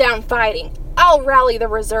down fighting. I'll rally the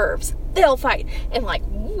reserves. They'll fight. And, like,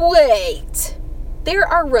 wait. There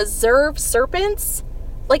are reserve serpents?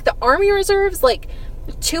 Like, the army reserves? Like,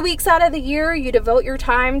 2 weeks out of the year, you devote your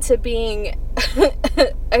time to being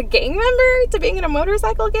a gang member, to being in a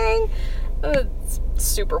motorcycle gang. It's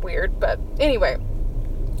super weird, but anyway,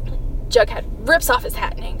 Jughead rips off his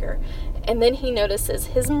hat in anger, and then he notices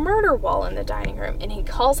his murder wall in the dining room, and he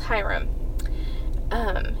calls Hiram,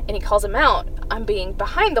 and he calls him out on being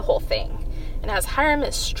behind the whole thing. And as Hiram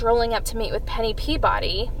is strolling up to meet with Penny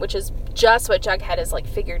Peabody, which is just what Jughead has, like,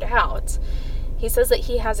 figured out, he says that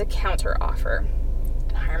he has a counter offer.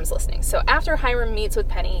 Hiram's listening. So after Hiram meets with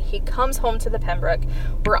Penny, he comes home to the Pembroke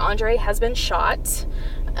where Andre has been shot,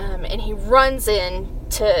 and he runs in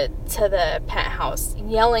to the penthouse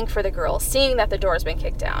yelling for the girls, seeing that the door's been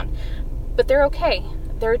kicked down. But they're okay.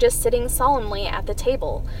 They're just sitting solemnly at the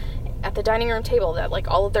table, at the dining room table that, like,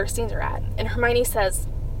 all of their scenes are at. And Hermione says,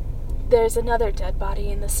 there's another dead body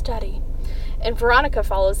in the study. And Veronica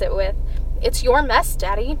follows it with, it's your mess,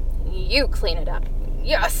 Daddy. You clean it up.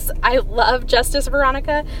 Yes, I love Justice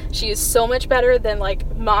Veronica. She is so much better than, like,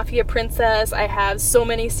 Mafia Princess. I have so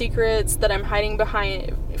many secrets that I'm hiding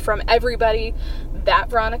behind from everybody. That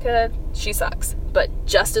Veronica, she sucks. But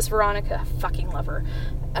Justice Veronica, fucking love her.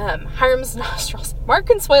 Hiram's nostrils, Mark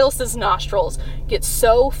Consuelos' nostrils get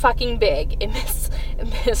so fucking big in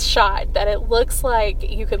this shot that it looks like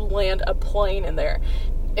you could land a plane in there.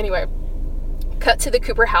 Anyway, cut to the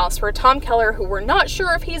Cooper house where Tom Keller, who we're not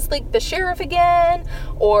sure if he's, like, the sheriff again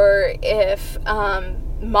or if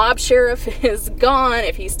mob sheriff is gone,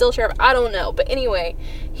 if he's still sheriff, I don't know. But anyway,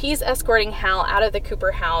 he's escorting Hal out of the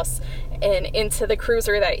Cooper house and into the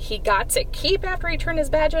cruiser that he got to keep after he turned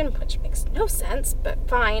his badge in, which makes no sense, but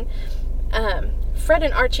fine. Fred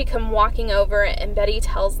and Archie come walking over, and Betty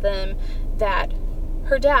tells them that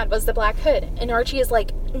her dad was the Black Hood. And Archie is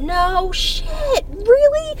like, no shit,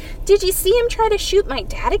 really? Did you see him try to shoot my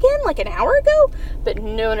dad again, like an hour ago? But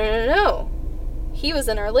no. He was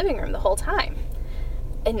in our living room the whole time.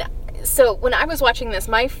 And so when I was watching this,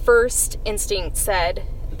 my first instinct said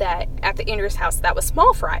that at the Andrews house, that was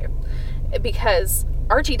Small Fry. Because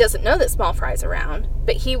Archie doesn't know that Small Fry's around,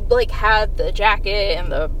 but he, like, had the jacket and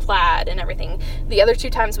the plaid and everything. The other 2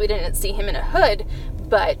 times we didn't see him in a hood,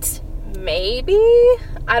 but maybe?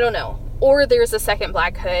 I don't know. Or there's a second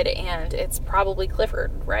Black Hood, and it's probably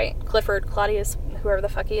Clifford, right? Clifford, Claudius, whoever the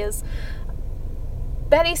fuck he is.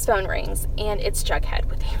 Betty's phone rings, and it's Jughead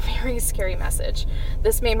with a very scary message.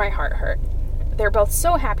 This made my heart hurt. They're both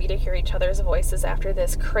so happy to hear each other's voices after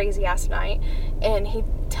this crazy-ass night, and he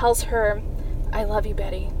tells her, I love you,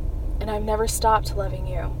 Betty, and I've never stopped loving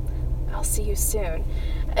you. I'll see you soon.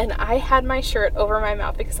 And I had my shirt over my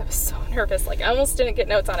mouth because I was so nervous. Like, I almost didn't get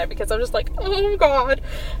notes on it because I was just like, oh God.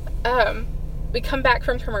 We come back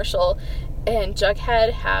from commercial, and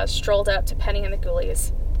Jughead has strolled up to Penny and the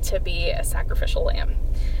Ghoulies to be a sacrificial lamb.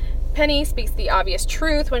 Penny speaks the obvious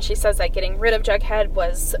truth when she says that getting rid of Jughead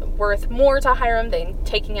was worth more to Hiram than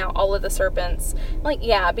taking out all of the serpents. Like,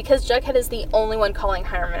 yeah, because Jughead is the only one calling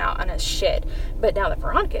Hiram out on his shit. But now that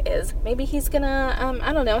Veronica is, maybe he's gonna,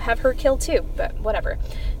 I don't know, have her killed too. But whatever.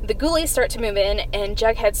 The ghoulies start to move in, and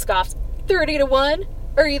Jughead scoffs, 30-1?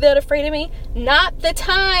 Are you that afraid of me? Not the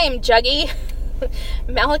time, Juggy!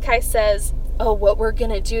 Malachi says, oh, what we're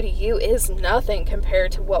gonna do to you is nothing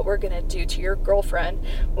compared to what we're gonna do to your girlfriend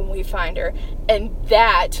when we find her. And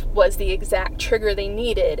that was the exact trigger they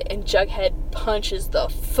needed, and Jughead punches the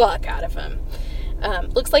fuck out of him.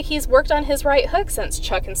 Looks like he's worked on his right hook since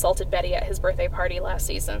Chuck insulted Betty at his birthday party last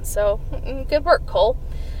season, so good work, Cole.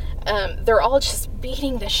 They're all just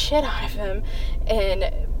beating the shit out of him,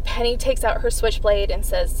 and Penny takes out her switchblade and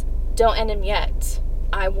says, don't end him yet.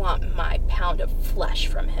 I want my pound of flesh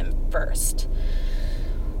from him first.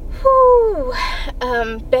 Whew.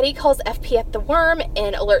 Betty calls FP the worm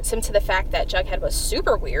and alerts him to the fact that Jughead was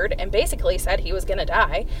super weird and basically said he was gonna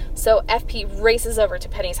die. So FP races over to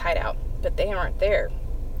Penny's hideout, but they aren't there.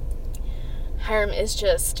 Hiram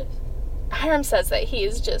says that he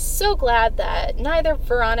is just so glad that neither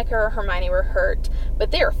Veronica or Hermione were hurt,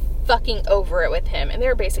 but they're fucking over it with him, and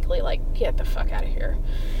they're basically like, get the fuck out of here.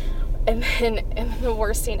 And then the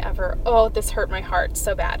worst scene ever. Oh, this hurt my heart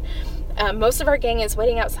so bad. Most of our gang is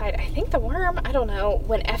waiting outside. I think the worm, I don't know,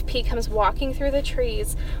 when FP comes walking through the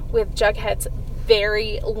trees with Jughead's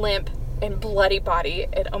very limp and bloody body.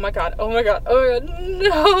 And oh my god,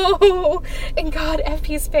 no! And God,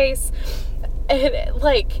 FP's face. And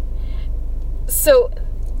like, so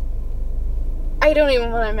I don't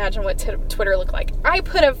even want to imagine what Twitter looked like. I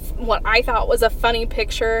put what I thought was a funny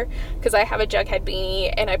picture, because I have a Jughead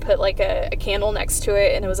beanie, and I put like a candle next to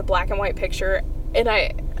it, and it was a black and white picture, and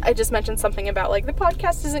I just mentioned something about like, the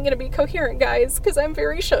podcast isn't going to be coherent, guys, because I'm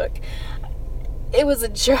very shook. It was a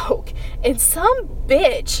joke, and some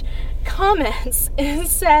bitch comments and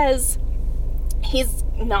says, he's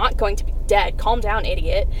not going to be dead, calm down,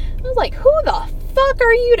 idiot. I was like, who the fuck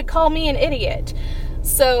are you to call me an idiot?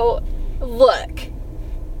 So look,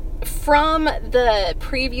 from the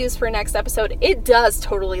previews for next episode, it does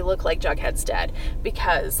totally look like Jughead's dead,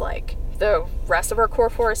 because like the rest of our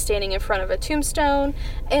core four is standing in front of a tombstone,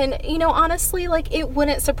 and you know, honestly, like, it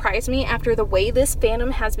wouldn't surprise me after the way this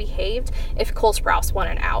fandom has behaved if Cole Sprouse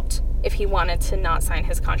wanted out, if he wanted to not sign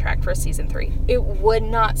his contract for season 3. It would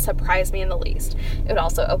not surprise me in the least. It would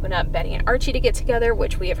also open up Betty and Archie to get together,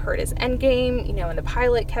 which we have heard is endgame. You know, in the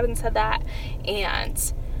pilot, Kevin said that,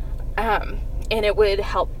 and it would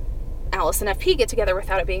help Alice and FP get together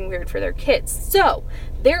without it being weird for their kids. So,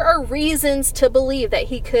 there are reasons to believe that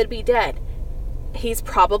he could be dead. He's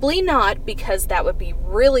probably not, because that would be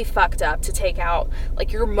really fucked up to take out,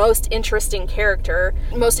 like, your most interesting character,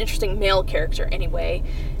 most interesting male character anyway.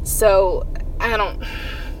 So, I don't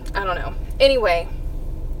know. Anyway,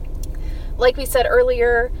 like we said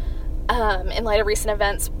earlier, in light of recent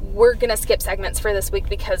events, we're gonna skip segments for this week,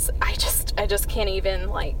 because I just can't even,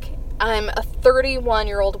 like, I'm a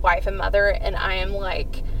 31-year-old wife and mother, and I am,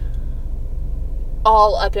 like,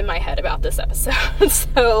 all up in my head about this episode.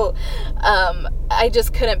 So, I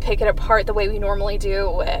just couldn't pick it apart the way we normally do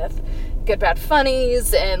with good, bad,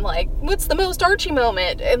 funnies, and, like, what's the most Archie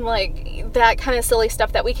moment, and, like, that kind of silly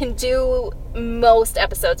stuff that we can do most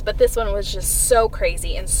episodes. But this one was just so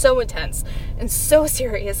crazy and so intense and so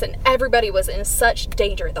serious, and everybody was in such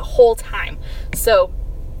danger the whole time. So,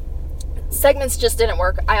 segments just didn't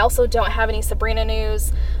work. I also don't have any Sabrina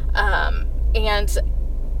news, and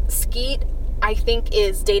Skeet, I think,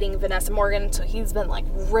 is dating Vanessa Morgan, so he's been, like,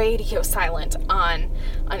 radio silent on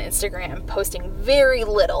Instagram, posting very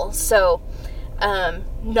little. So,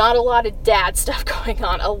 not a lot of dad stuff going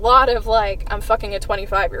on. A lot of, like, I'm fucking a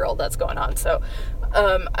 25-year-old that's going on. So,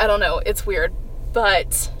 I don't know. It's weird.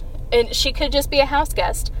 But, and she could just be a house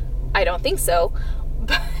guest. I don't think so.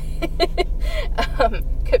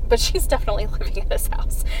 But she's definitely living in his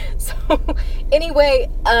house. So, anyway,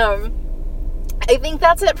 I think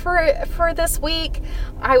that's it for this week.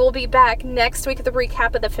 I will be back next week with a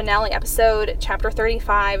recap of the finale episode, Chapter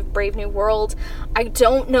 35, Brave New World. I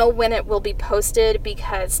don't know when it will be posted,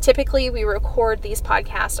 because typically we record these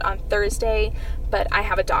podcasts on Thursday, but I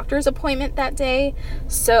have a doctor's appointment that day,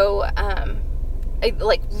 so,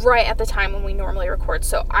 like, right at the time when we normally record,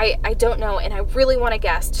 so I don't know, and I really want a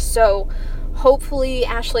guest, so hopefully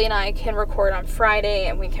Ashley and I can record on Friday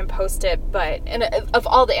and we can post it, but, and of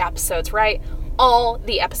all the episodes, right? All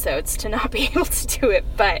the episodes, to not be able to do it,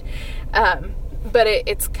 but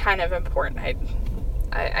it's kind of important.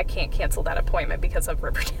 I can't cancel that appointment because of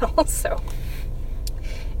Riverdale. So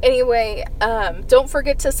Anyway, don't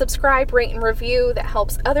forget to subscribe, rate, and review. That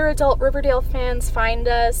helps other adult Riverdale fans find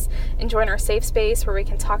us and join our safe space where we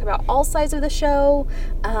can talk about all sides of the show,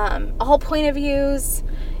 all point of views.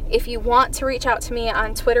 If you want to reach out to me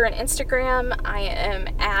on Twitter and Instagram, I am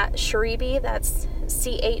at Cherebee. That's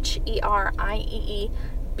ChereeBee.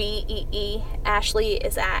 Ashley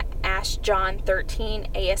is at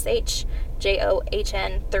AshJohn13,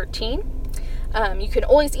 ASHJOHN13. You can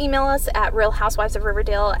always email us at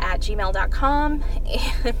realhousewivesofriverdale@gmail.com.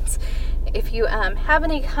 And if you have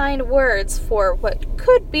any kind words for what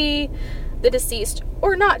could be the deceased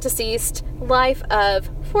or not deceased life of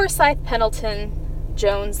Forsyth Pendleton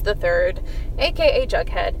Jones III, aka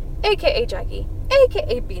Jughead, aka Juggy,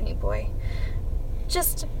 aka Beanie Boy,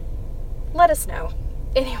 just let us know.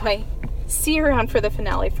 Anyway, see you around for the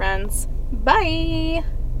finale, friends. Bye!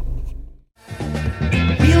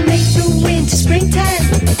 We'll make the winter springtime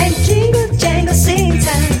and jingle jangle sing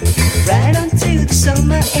time right on to the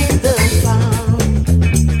summer and the fall.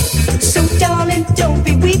 So darling, don't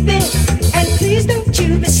be